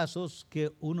 Hay casos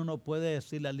que uno no puede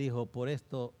decirle al hijo, por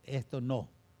esto no.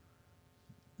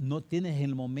 No tienes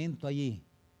el momento allí,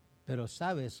 pero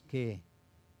sabes que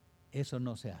eso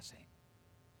no se hace.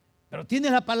 Pero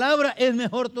tienes la palabra, es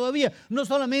mejor todavía. No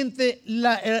solamente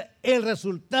el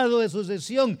resultado de su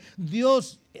decisión,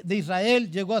 Dios de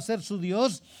Israel llegó a ser su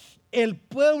Dios, el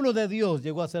pueblo de Dios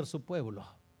llegó a ser su pueblo.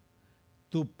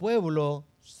 Tu pueblo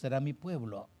será mi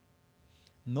pueblo.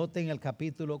 Noten el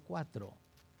capítulo 4.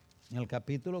 En el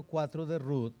capítulo 4 de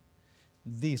Ruth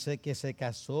dice que se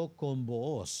casó con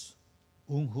Booz,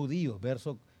 un judío,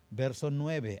 verso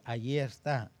 9, allí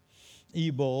está.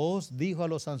 Y Booz dijo a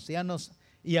los ancianos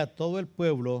y a todo el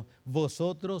pueblo: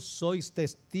 vosotros sois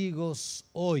testigos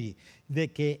hoy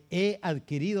de que he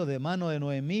adquirido de mano de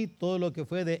Noemí todo lo que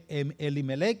fue de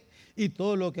Elimelech y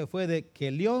todo lo que fue de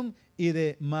Kelión y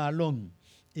de Mahalón,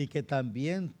 y que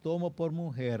también tomo por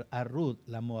mujer a Ruth,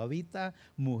 la moabita,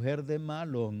 mujer de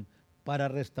Mahalón, para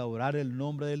restaurar el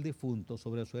nombre del difunto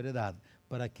sobre su heredad,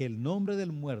 para que el nombre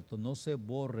del muerto no se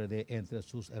borre de entre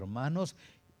sus hermanos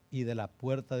y de la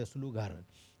puerta de su lugar.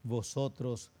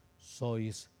 Vosotros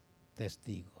sois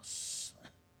testigos.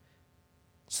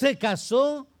 Se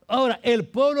casó. Ahora, el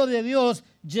pueblo de Dios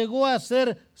llegó a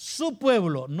ser su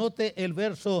pueblo. Note el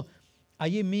verso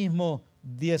allí mismo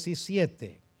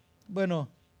 17. Bueno,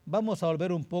 vamos a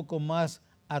volver un poco más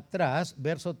atrás,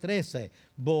 verso 13.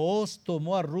 Booz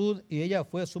tomó a Ruth y ella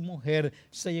fue su mujer.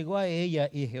 Se llegó a ella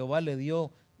y Jehová le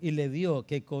dio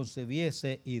que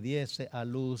concebiese y diese a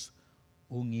luz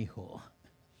un hijo.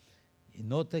 Y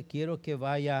no te quiero que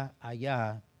vaya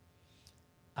allá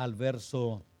al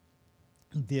verso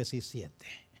 17.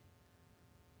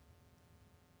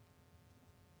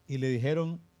 Y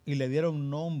le dieron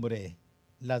nombre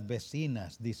las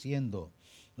vecinas, diciendo: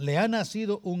 le ha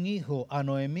nacido un hijo a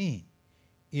Noemí,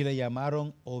 y le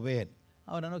llamaron Obed.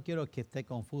 Ahora no quiero que esté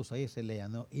confuso, ahí se le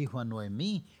llamó hijo a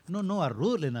Noemí. No, a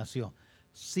Ruth le nació.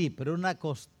 Sí, pero una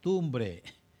costumbre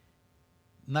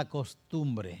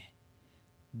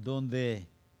donde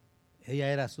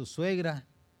ella era su suegra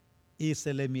y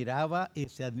se le miraba y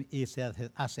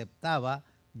se aceptaba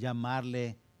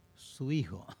llamarle su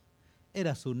hijo.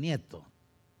 Era su nieto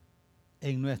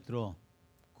en nuestra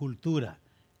cultura.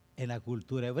 En la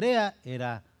cultura hebrea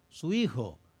era su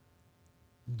hijo.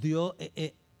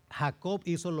 Jacob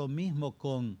hizo lo mismo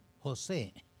con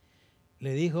José.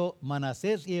 Le dijo: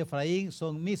 Manasés y Efraín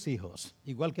son mis hijos,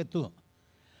 igual que tú.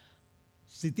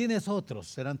 Si tienes otros,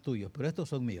 serán tuyos, pero estos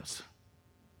son míos.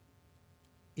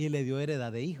 Y le dio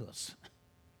heredad de hijos.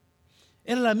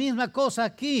 Era la misma cosa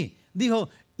aquí. Dijo,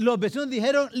 los vecinos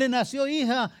dijeron: le nació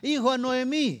hijo a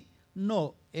Noemí.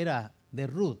 No, era de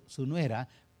Ruth, su nuera,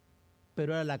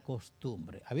 pero era la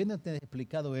costumbre. Habiéndote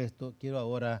explicado esto, quiero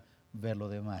ahora ver lo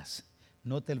demás.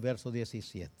 Note el verso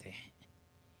 17.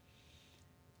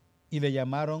 Y le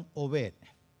llamaron Obed.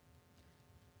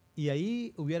 Y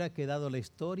ahí hubiera quedado la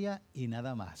historia y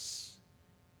nada más.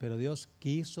 Pero Dios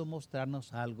quiso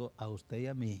mostrarnos algo a usted y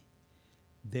a mí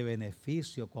de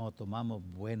beneficio cuando tomamos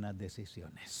buenas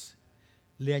decisiones.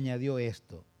 Le añadió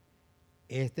esto: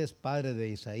 este es padre de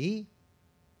Isaí,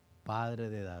 padre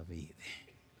de David.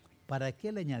 ¿Para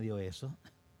qué le añadió eso?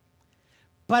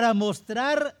 Para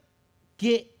mostrar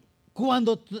que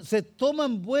cuando se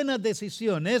toman buenas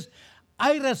decisiones,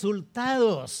 hay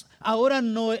resultados. Ahora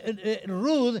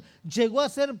Ruth llegó a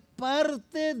ser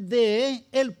parte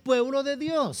del pueblo de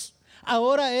Dios.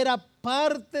 Ahora era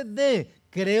parte de.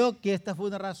 Creo que esta fue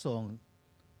una razón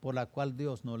por la cual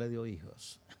Dios no le dio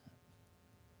hijos.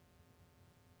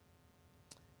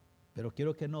 Pero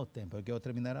quiero que noten, porque quiero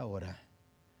terminar ahora.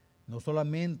 No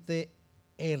solamente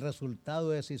el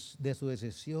resultado de su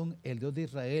decisión, el Dios de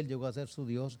Israel llegó a ser su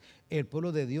Dios, el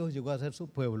pueblo de Dios llegó a ser su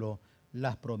pueblo,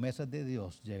 las promesas de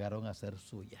Dios llegaron a ser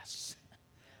suyas.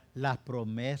 Las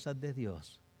promesas de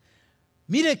Dios.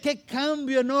 Mire qué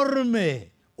cambio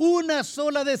enorme. Una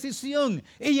sola decisión.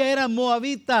 Ella era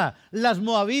moabita. Las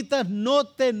moabitas no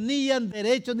tenían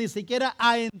derecho ni siquiera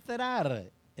a entrar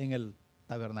en el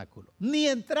tabernáculo. Ni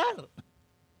entrar.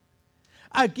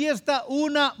 Aquí está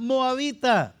una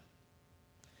moabita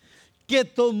que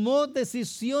tomó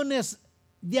decisiones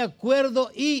de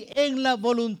acuerdo y en la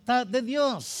voluntad de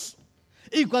Dios.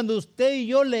 Y cuando usted y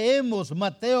yo leemos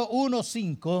Mateo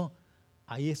 1:5,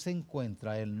 ahí se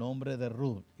encuentra el nombre de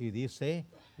Ruth y dice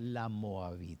la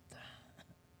moabita.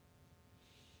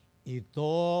 Y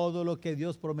todo lo que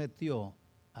Dios prometió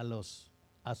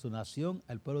a su nación,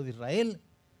 al pueblo de Israel,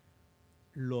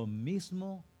 lo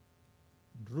mismo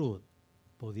Ruth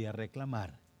podía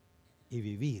reclamar y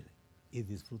vivir y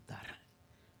disfrutar.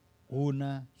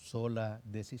 Una sola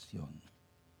decisión.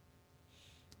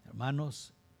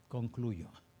 Hermanos, concluyo.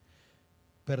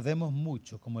 Perdemos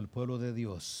mucho como el pueblo de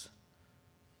Dios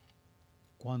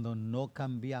cuando no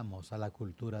cambiamos a la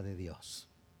cultura de Dios.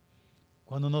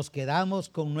 Cuando nos quedamos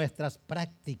con nuestras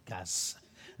prácticas.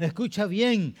 Escucha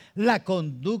bien, la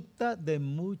conducta de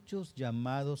muchos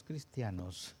llamados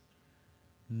cristianos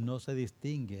no se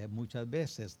distingue muchas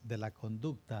veces de la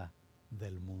conducta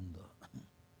del mundo.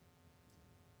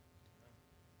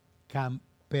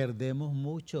 Perdemos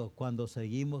mucho cuando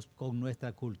seguimos con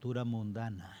nuestra cultura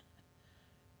mundana.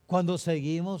 Cuando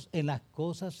seguimos en las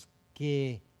cosas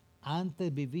que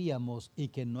antes vivíamos y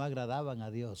que no agradaban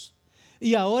a Dios.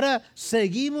 Y ahora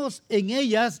seguimos en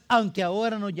ellas, aunque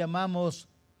ahora nos llamamos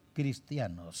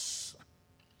cristianos.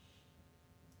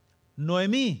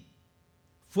 Noemí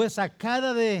fue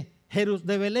sacada de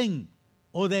Belén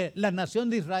o de la nación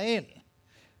de Israel.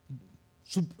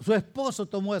 Su esposo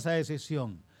tomó esa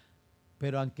decisión.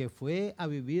 Pero aunque fue a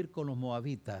vivir con los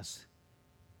moabitas,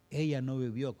 ella no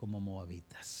vivió como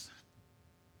moabitas.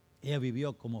 Ella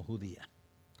vivió como judía.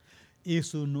 Y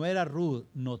su nuera Ruth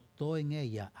notó en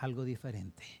ella algo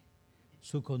diferente.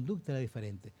 Su conducta era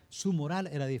diferente, su moral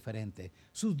era diferente,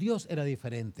 su Dios era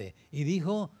diferente. Y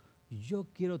dijo, yo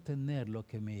quiero tener lo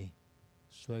que mi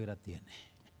suegra tiene.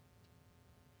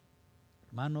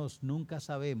 Hermanos, nunca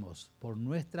sabemos por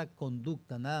nuestra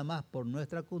conducta, nada más por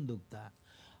nuestra conducta,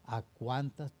 a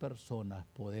cuántas personas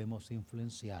podemos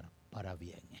influenciar para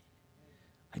bien.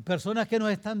 Hay personas que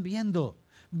nos están viendo,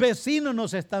 vecinos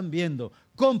nos están viendo,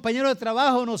 compañeros de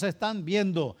trabajo nos están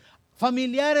viendo,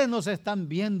 familiares nos están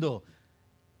viendo.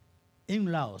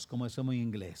 In-laws, como decimos en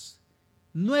inglés,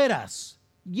 nueras,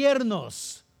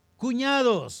 yernos,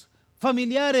 cuñados,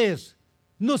 familiares,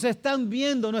 nos están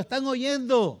viendo, nos están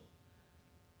oyendo.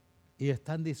 Y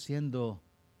están diciendo,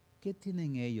 ¿qué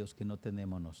tienen ellos que no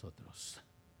tenemos nosotros?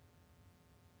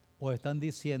 O están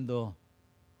diciendo,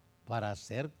 para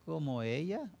ser como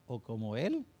ella o como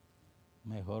él,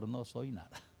 mejor no soy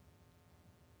nada.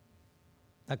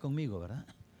 Está conmigo, ¿verdad?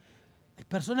 Hay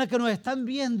personas que nos están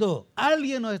viendo,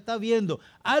 alguien nos está viendo,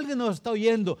 alguien nos está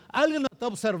oyendo, alguien nos está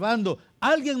observando,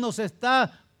 alguien nos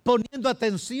está poniendo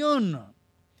atención.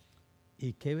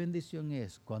 Y qué bendición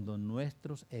es cuando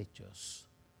nuestros hechos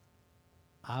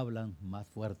hablan más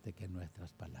fuerte que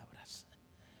nuestras palabras.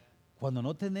 Cuando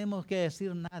no tenemos que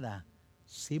decir nada,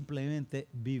 simplemente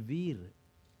vivir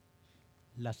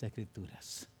las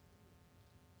Escrituras.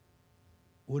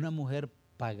 Una mujer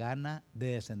pagana, de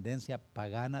descendencia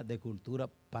pagana, de cultura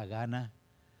pagana,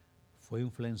 fue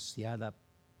influenciada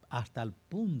hasta el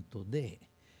punto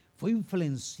fue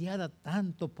influenciada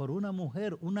tanto por una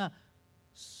mujer, una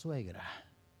suegra,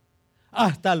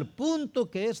 hasta el punto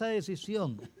que esa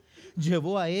decisión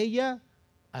llevó a ella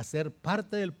a ser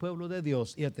parte del pueblo de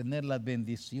Dios y a tener las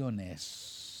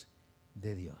bendiciones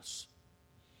de Dios.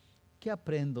 ¿Qué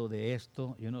aprendo de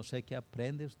esto? Yo no sé qué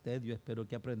aprende usted, yo espero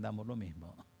que aprendamos lo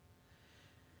mismo.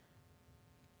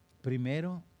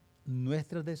 Primero,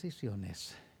 nuestras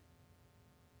decisiones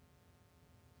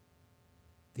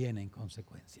tienen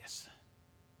consecuencias.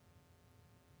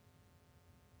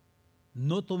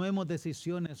 No tomemos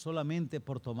decisiones solamente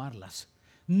por tomarlas.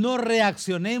 No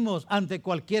reaccionemos ante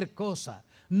cualquier cosa.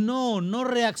 No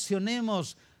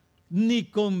reaccionemos ni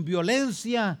con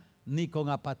violencia ni con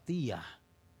apatía.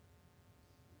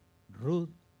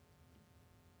 Ruth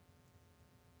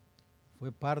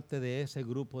fue parte de ese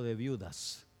grupo de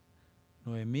viudas.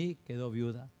 Noemí quedó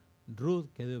viuda,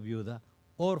 Ruth quedó viuda,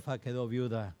 Orfa quedó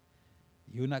viuda.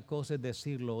 Y una cosa es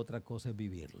decirlo, otra cosa es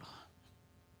vivirlo.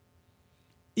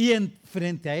 Y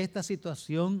frente a esta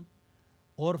situación,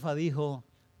 Orfa dijo,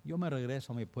 yo me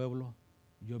regreso a mi pueblo,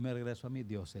 yo me regreso a mis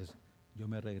dioses, yo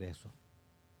me regreso.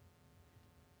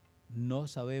 No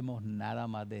sabemos nada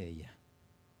más de ella,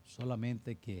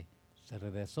 solamente que se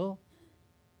regresó,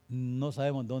 no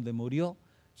sabemos dónde murió,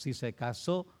 si se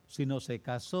casó, si no se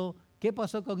casó, ¿qué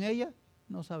pasó con ella?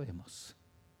 No sabemos.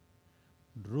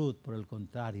 Ruth, por el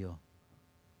contrario,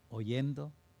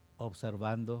 oyendo,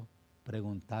 observando,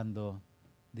 preguntando,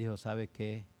 dijo, ¿sabe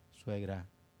qué, suegra?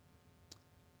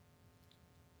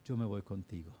 Yo me voy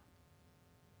contigo.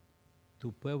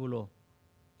 Tu pueblo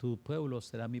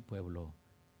será mi pueblo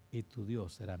y tu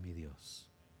Dios será mi Dios.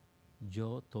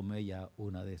 Yo tomé ya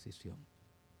una decisión.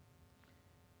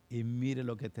 Y mire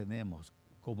lo que tenemos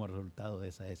como resultado de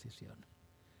esa decisión.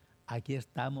 Aquí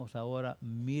estamos ahora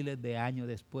miles de años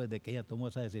después de que ella tomó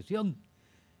esa decisión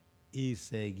y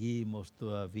seguimos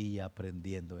todavía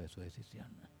aprendiendo de su decisión.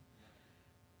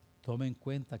 Tomen en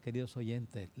cuenta, queridos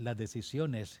oyentes, las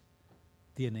decisiones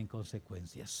tienen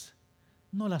consecuencias.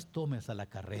 No las tomes a la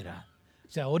carrera.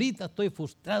 O sea, ahorita estoy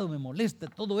frustrado, me molesta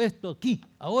todo esto aquí,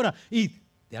 ahora, y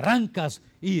te arrancas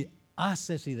y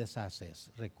haces y deshaces.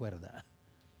 Recuerda,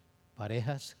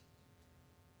 parejas,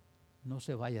 no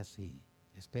se vaya así,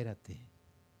 espérate.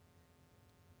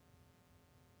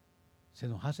 Se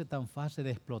nos hace tan fácil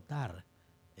de explotar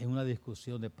en una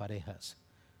discusión de parejas.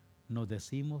 Nos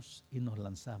decimos y nos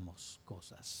lanzamos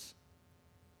cosas.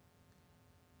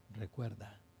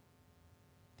 Recuerda,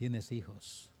 tienes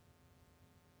hijos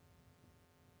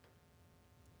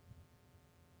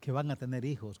que van a tener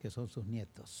hijos que son sus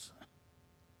nietos.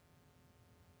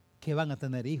 que van a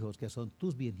tener hijos que son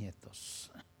tus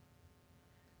bisnietos.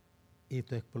 Y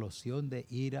tu explosión de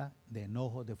ira, de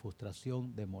enojo, de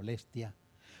frustración, de molestia,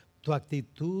 tu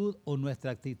actitud o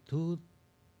nuestra actitud,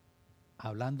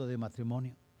 hablando de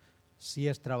matrimonio, si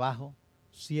es trabajo,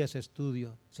 si es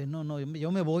estudio, si no,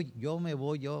 yo me voy,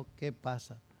 ¿qué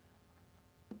pasa?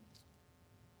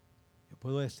 Yo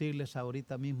puedo decirles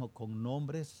ahorita mismo con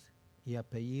nombres y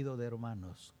apellidos de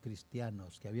hermanos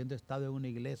cristianos que habiendo estado en una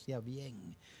iglesia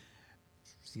bien,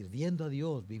 sirviendo a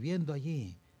Dios, viviendo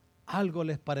allí, algo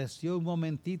les pareció, un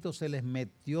momentito se les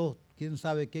metió, quién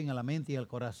sabe quién, a la mente y al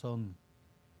corazón.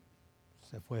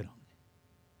 Se fueron.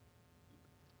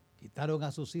 Quitaron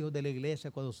a sus hijos de la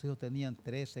iglesia cuando sus hijos tenían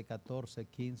 13, 14,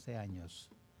 15 años.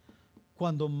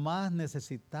 Cuando más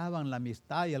necesitaban la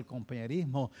amistad y el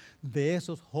compañerismo de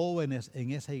esos jóvenes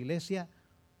en esa iglesia,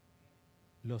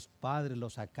 los padres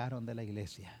los sacaron de la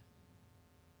iglesia.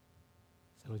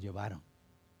 Se los llevaron.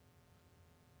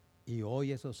 Y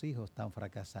hoy esos hijos están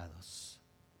fracasados.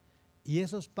 Y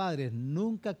esos padres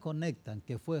nunca conectan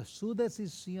que fue su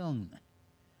decisión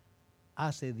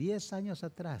hace 10 años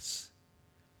atrás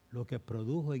lo que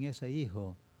produjo en ese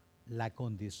hijo la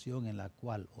condición en la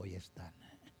cual hoy están.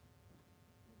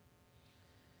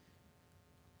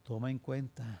 Toma en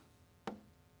cuenta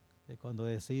que cuando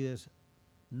decides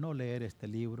no leer este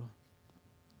libro,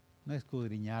 no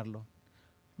escudriñarlo,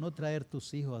 no traer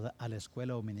tus hijos a la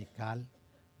escuela dominical,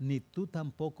 ni tú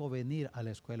tampoco venir a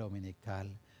la escuela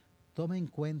dominical, toma en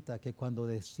cuenta que cuando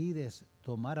decides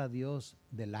tomar a Dios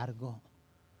de largo,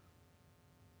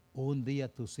 un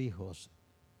día tus hijos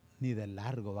ni de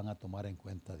largo van a tomar en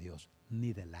cuenta a Dios,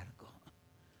 ni de largo.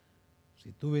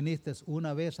 Si tú viniste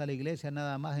una vez a la iglesia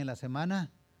nada más en la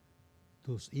semana,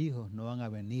 tus hijos no van a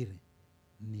venir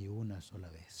ni una sola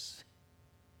vez.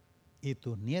 Y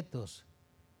tus nietos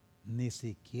ni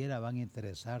siquiera van a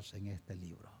interesarse en este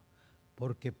libro.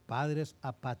 Porque padres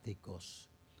apáticos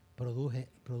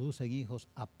producen hijos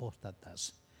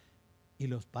apóstatas. Y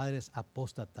los padres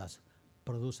apóstatas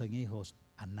producen hijos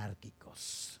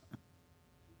anárquicos.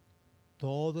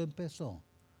 Todo empezó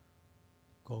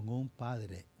con un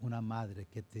padre, una madre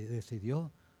que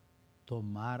decidió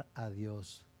tomar a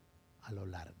Dios a lo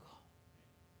largo.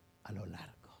 A lo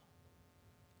largo.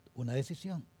 Una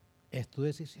decisión. Es tu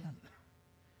decisión.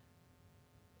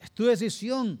 Es tu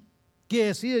decisión que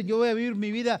decide, yo voy a vivir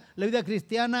mi vida, la vida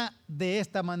cristiana de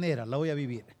esta manera, la voy a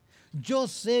vivir. Yo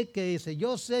sé que dice,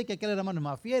 yo sé que aquel hermano es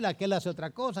más fiel, aquel hace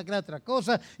otra cosa, aquel hace otra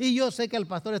cosa, y yo sé que el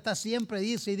pastor está siempre,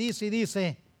 dice y dice y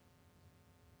dice.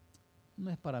 No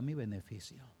es para mi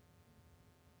beneficio,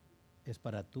 es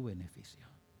para tu beneficio.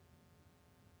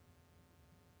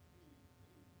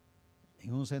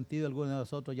 En un sentido, algunos de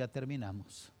nosotros ya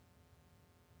terminamos.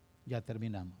 Ya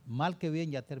terminamos. Mal que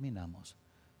bien, ya terminamos.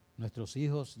 Nuestros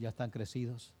hijos ya están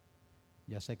crecidos,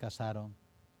 ya se casaron,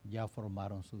 ya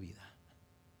formaron su vida.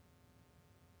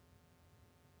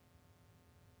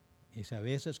 Y si a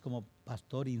veces como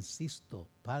pastor insisto,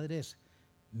 padres,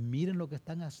 miren lo que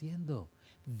están haciendo,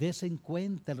 desen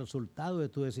cuenta el resultado de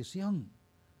tu decisión.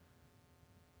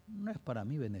 No es para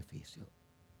mi beneficio,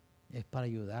 es para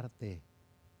ayudarte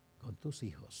con tus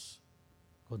hijos,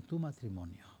 con tu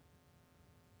matrimonio.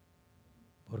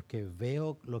 Porque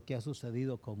veo lo que ha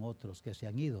sucedido con otros que se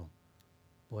han ido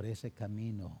por ese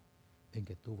camino en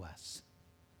que tú vas.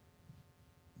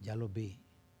 Ya lo vi.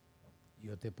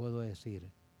 Yo te puedo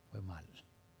decir, fue mal.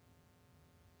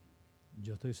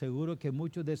 Yo estoy seguro que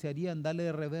muchos desearían darle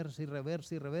de reversa y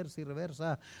reversa y reversa y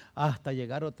reversa hasta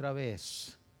llegar otra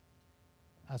vez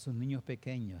a sus niños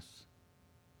pequeños.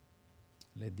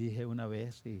 Les dije una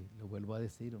vez y lo vuelvo a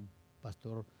decir, un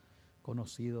pastor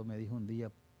conocido me dijo un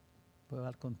día, ¿puedo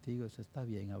hablar contigo? Dice, está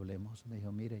bien, hablemos. Me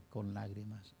dijo, mire, con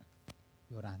lágrimas,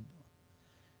 llorando.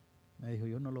 Me dijo,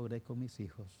 yo no logré con mis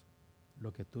hijos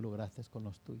lo que tú lograste con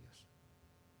los tuyos.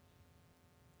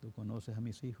 Tú conoces a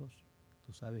mis hijos,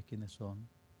 tú sabes quiénes son.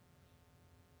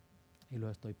 Y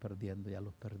los estoy perdiendo, ya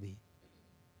los perdí.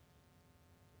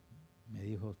 Me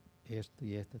dijo, este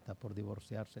y este está por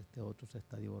divorciarse, este otro se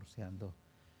está divorciando.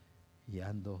 Y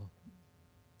ando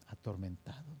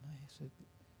atormentado. Me dice,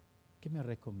 ¿qué me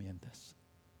recomiendas?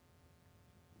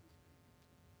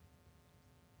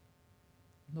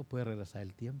 No puede regresar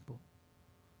el tiempo.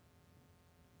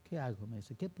 ¿Qué hago? Me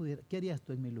dice, ¿qué harías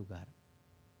tú en mi lugar?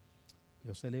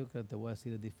 Yo sé, le digo, que te voy a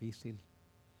decir es difícil,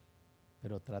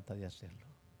 pero trata de hacerlo.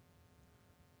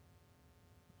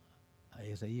 A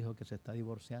ese hijo que se está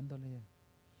divorciando,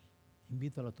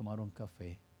 invítalo a tomar un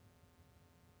café.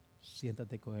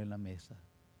 Siéntate con él en la mesa.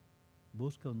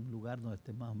 Busca un lugar donde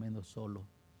esté más o menos solo.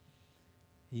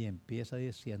 Y empieza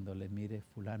diciéndole, mire,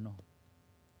 fulano,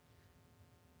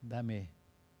 dame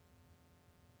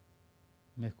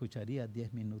 ¿Me escucharías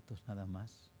 10 minutos nada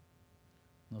más?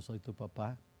 No soy tu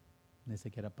papá, ni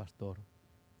siquiera pastor,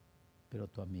 pero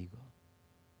tu amigo.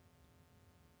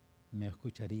 ¿Me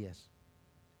escucharías?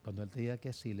 Cuando él te diga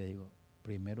que sí, le digo,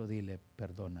 primero dile,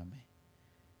 perdóname.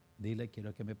 Dile,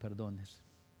 quiero que me perdones.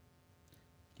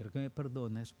 Quiero que me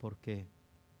perdones porque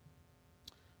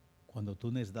cuando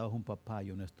tú necesitabas un papá,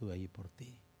 yo no estuve allí por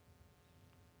ti.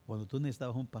 Cuando tú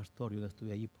necesitabas un pastor, yo no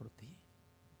estuve allí por ti.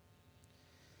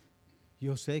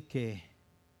 Yo sé que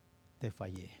te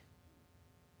fallé.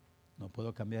 No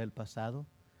puedo cambiar el pasado,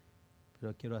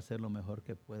 pero quiero hacer lo mejor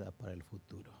que pueda para el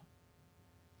futuro.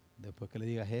 Después que le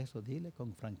digas eso, dile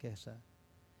con franqueza,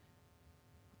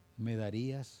 ¿me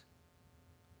darías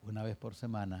una vez por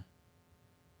semana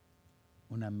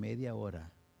una media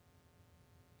hora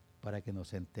para que nos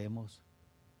sentemos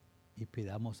y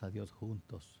pidamos a Dios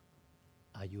juntos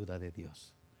ayuda de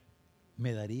Dios?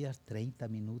 ¿Me darías 30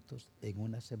 minutos en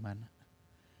una semana?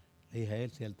 Le dije a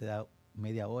él, si él te da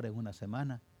media hora en una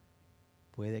semana,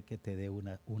 puede que te dé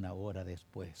una hora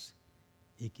después.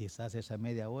 Y quizás esa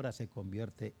media hora se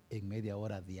convierte en media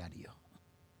hora diario.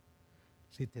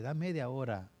 Si te da media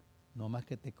hora, no más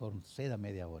que te conceda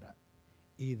media hora.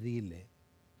 Y dile,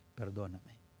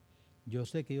 perdóname. Yo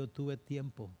sé que yo tuve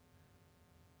tiempo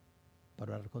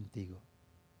para orar contigo.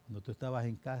 Cuando tú estabas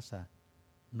en casa,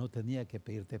 no tenía que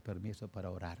pedirte permiso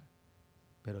para orar.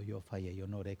 Pero yo fallé, yo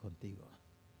no oré contigo.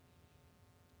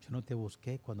 Yo no te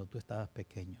busqué cuando tú estabas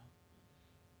pequeño.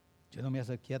 Yo no me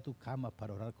acerqué a tu cama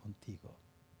para orar contigo.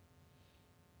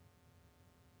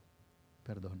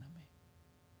 Perdóname.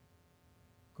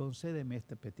 Concédeme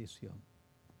esta petición.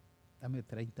 Dame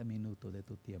 30 minutos de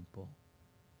tu tiempo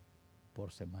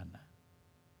por semana.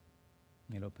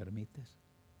 ¿Me lo permites?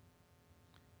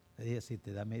 Le dije, si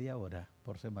te da media hora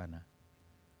por semana,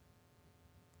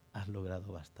 has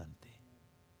logrado bastante.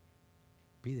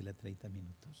 Pídele 30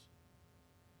 minutos.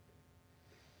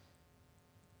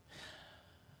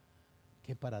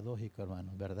 Qué paradójico,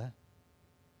 hermanos, ¿verdad?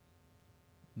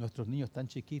 Nuestros niños están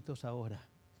chiquitos ahora.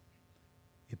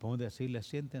 Y podemos decirles,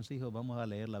 siéntense, hijos, vamos a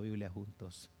leer la Biblia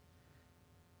juntos.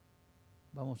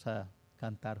 Vamos a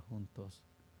cantar juntos.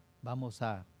 Vamos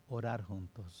a orar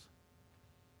juntos.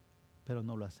 Pero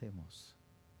no lo hacemos.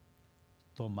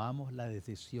 Tomamos la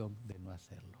decisión de no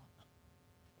hacerlo.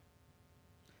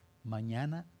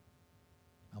 Mañana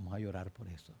vamos a llorar por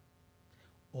eso.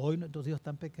 Hoy nuestros hijos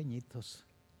están pequeñitos.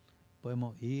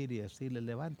 Podemos ir y decirles,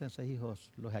 levántense,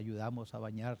 hijos, los ayudamos a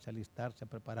bañarse, a alistarse, a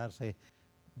prepararse.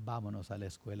 Vámonos a la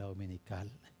escuela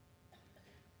dominical.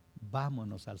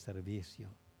 Vámonos al servicio.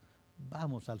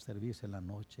 Vamos al servicio en la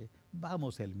noche.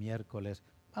 Vamos el miércoles.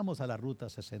 Vamos a la ruta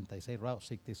 66, Route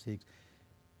 66.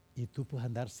 Y tú puedes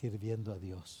andar sirviendo a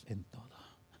Dios en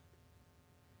todo.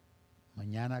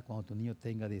 Mañana, cuando tu niño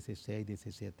tenga 16,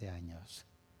 17 años,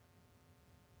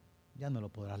 ya no lo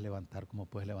podrás levantar como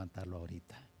puedes levantarlo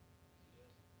ahorita.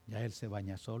 Ya él se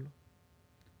baña solo,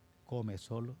 come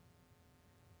solo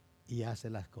y hace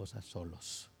las cosas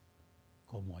solos,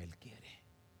 como él quiere.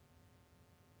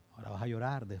 Ahora vas a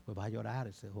llorar, después vas a llorar.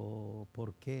 Dice, oh,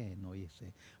 ¿por qué no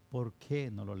hice? ¿Por qué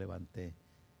no lo levanté?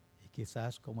 Y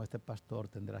quizás como este pastor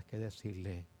tendrás que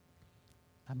decirle,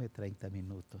 dame 30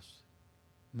 minutos.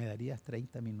 ¿Me darías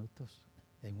 30 minutos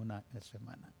en una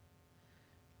semana?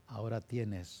 Ahora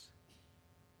tienes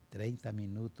 30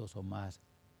 minutos o más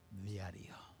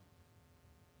diario.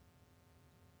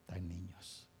 Tan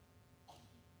niños.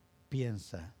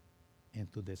 Piensa en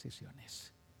tus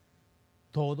decisiones.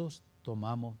 Todos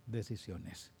tomamos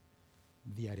decisiones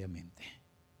diariamente.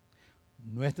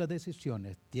 Nuestras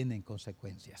decisiones tienen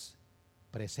consecuencias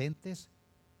presentes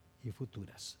y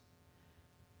futuras.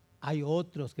 Hay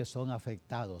otros que son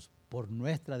afectados por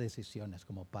nuestras decisiones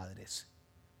como padres,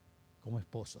 como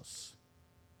esposos.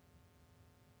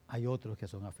 Hay otros que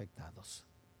son afectados.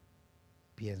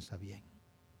 Piensa bien.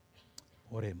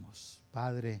 Oremos.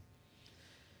 Padre,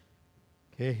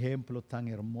 qué ejemplo tan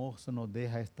hermoso nos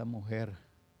deja esta mujer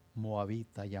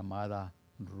moabita llamada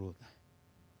Ruth.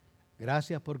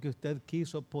 Gracias porque usted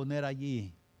quiso poner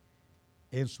allí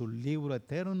en su libro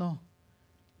eterno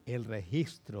el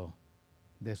registro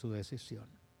de su decisión.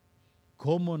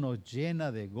 Cómo nos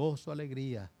llena de gozo,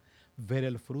 alegría ver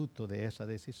el fruto de esa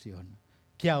decisión,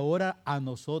 que ahora a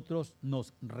nosotros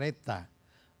nos reta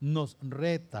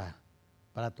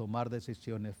para tomar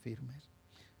decisiones firmes.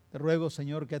 Te ruego,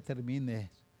 Señor, que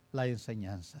termine la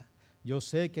enseñanza. Yo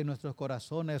sé que en nuestros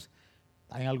corazones,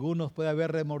 en algunos puede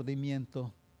haber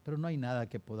remordimiento, pero no hay nada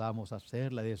que podamos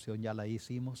hacer. La decisión ya la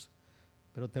hicimos.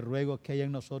 Pero te ruego que haya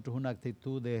en nosotros una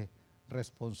actitud de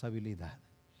responsabilidad.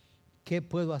 ¿Qué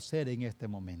puedo hacer en este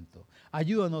momento?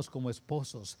 Ayúdanos como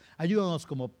esposos, ayúdanos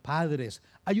como padres,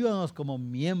 ayúdanos como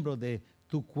miembros de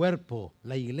tu cuerpo,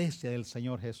 la iglesia del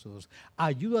Señor Jesús.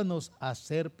 Ayúdanos a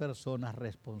ser personas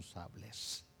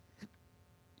responsables.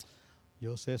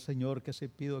 Yo sé, Señor, que si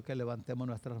pido que levantemos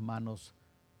nuestras manos,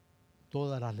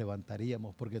 todas las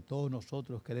levantaríamos, porque todos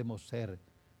nosotros queremos ser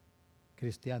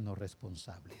cristianos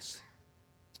responsables.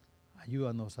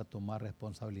 Ayúdanos a tomar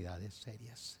responsabilidades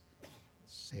serias.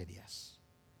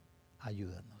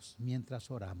 Ayúdanos.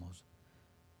 Mientras oramos,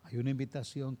 hay una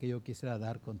invitación que yo quisiera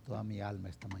dar con toda mi alma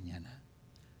esta mañana.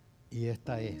 Y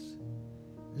esta es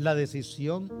la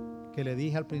decisión que le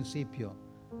dije al principio.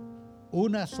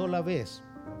 Una sola vez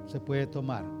se puede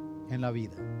tomar en la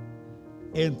vida.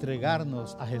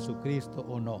 Entregarnos a Jesucristo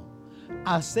o no.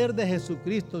 Hacer de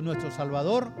Jesucristo nuestro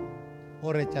Salvador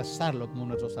o rechazarlo como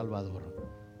nuestro Salvador.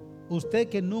 Usted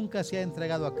que nunca se ha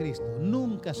entregado a Cristo,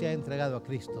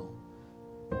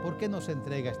 ¿por qué no se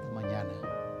entrega esta mañana?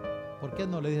 ¿Por qué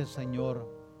no le dice, Señor,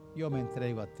 yo me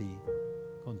entrego a ti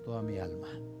con toda mi alma?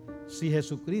 Si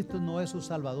Jesucristo no es su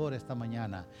Salvador esta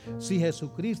mañana, si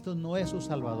Jesucristo no es su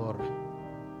Salvador,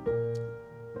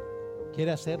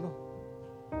 ¿quiere hacerlo?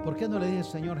 ¿Por qué no le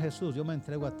dice, Señor Jesús, yo me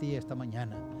entrego a ti esta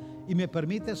mañana? Y me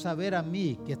permite saber a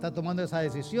mí que está tomando esa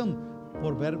decisión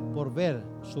por ver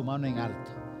su mano en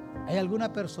alto. Hay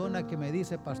alguna persona que me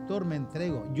dice, pastor,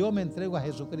 yo me entrego a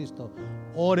Jesucristo,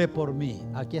 ore por mí.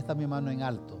 Aquí está mi mano en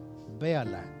alto,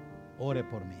 véala, ore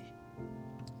por mí.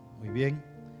 Muy bien,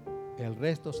 el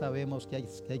resto sabemos que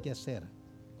hay que hacer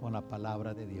con la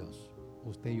palabra de Dios.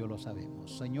 Usted y yo lo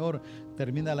sabemos. Señor,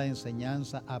 termina la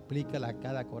enseñanza, aplícala a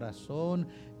cada corazón,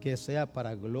 que sea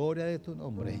para gloria de tu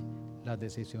nombre las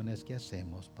decisiones que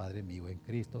hacemos, Padre mío, en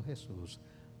Cristo Jesús.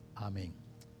 Amén.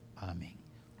 Amén.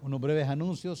 Unos breves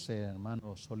anuncios,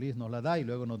 hermano Solís nos la da y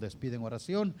luego nos despide en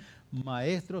oración.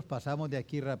 Maestros, pasamos de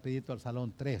aquí rapidito al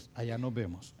salón 3, allá nos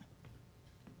vemos.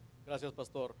 Gracias,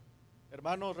 pastor.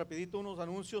 Hermanos, rapidito unos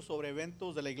anuncios sobre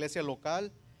eventos de la iglesia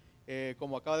local.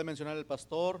 Como acaba de mencionar el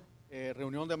pastor,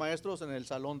 reunión de maestros en el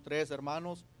salón 3,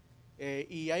 hermanos.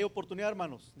 Y hay oportunidad,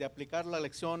 hermanos, de aplicar la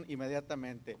lección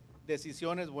inmediatamente.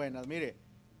 Decisiones buenas. Mire,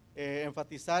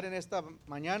 enfatizar en esta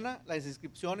mañana las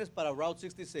inscripciones para Route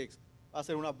 66. Va a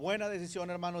ser una buena decisión,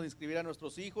 hermanos, de inscribir a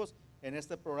nuestros hijos en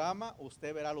este programa.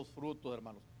 Usted verá los frutos,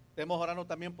 hermanos. Estamos orando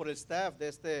también por el staff de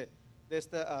este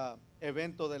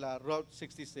evento de la Route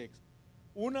 66.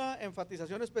 Una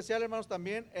enfatización especial, hermanos,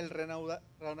 también el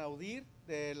renaudir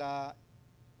de la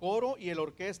coro y el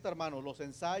orquesta, hermanos. Los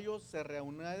ensayos se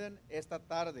reúnen esta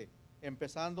tarde,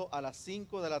 empezando a las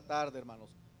 5 de la tarde, hermanos.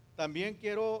 También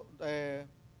quiero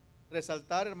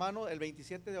resaltar, hermanos, el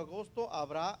 27 de agosto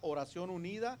habrá oración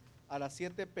unida a las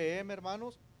 7 p.m.,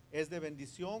 hermanos. Es de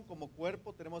bendición como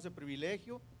cuerpo, tenemos el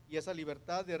privilegio y esa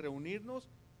libertad de reunirnos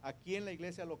aquí en la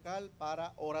iglesia local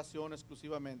para oración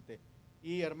exclusivamente.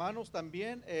 Y hermanos,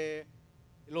 también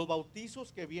los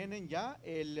bautizos que vienen ya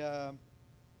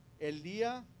el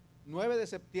día 9 de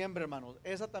septiembre, hermanos.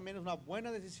 Esa también es una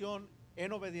buena decisión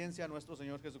en obediencia a nuestro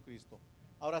Señor Jesucristo.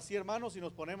 Ahora sí, hermanos, si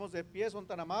nos ponemos de pie, son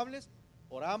tan amables,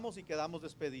 oramos y quedamos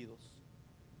despedidos.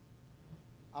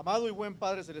 Amado y buen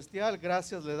Padre Celestial,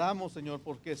 gracias le damos, Señor,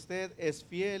 porque usted es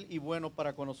fiel y bueno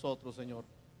para con nosotros, Señor.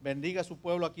 Bendiga a su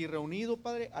pueblo aquí reunido,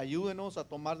 Padre. Ayúdenos a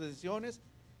tomar decisiones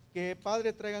que,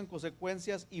 Padre, traigan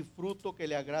consecuencias y fruto que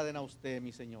le agraden a usted,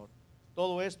 mi Señor.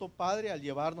 Todo esto, Padre, al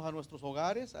llevarnos a nuestros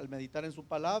hogares, al meditar en su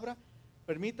palabra,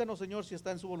 permítanos, Señor, si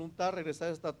está en su voluntad,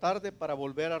 regresar esta tarde para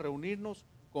volver a reunirnos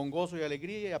con gozo y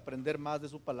alegría y aprender más de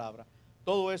su palabra.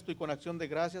 Todo esto y con acción de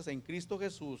gracias en Cristo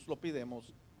Jesús lo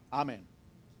pidemos. Amén.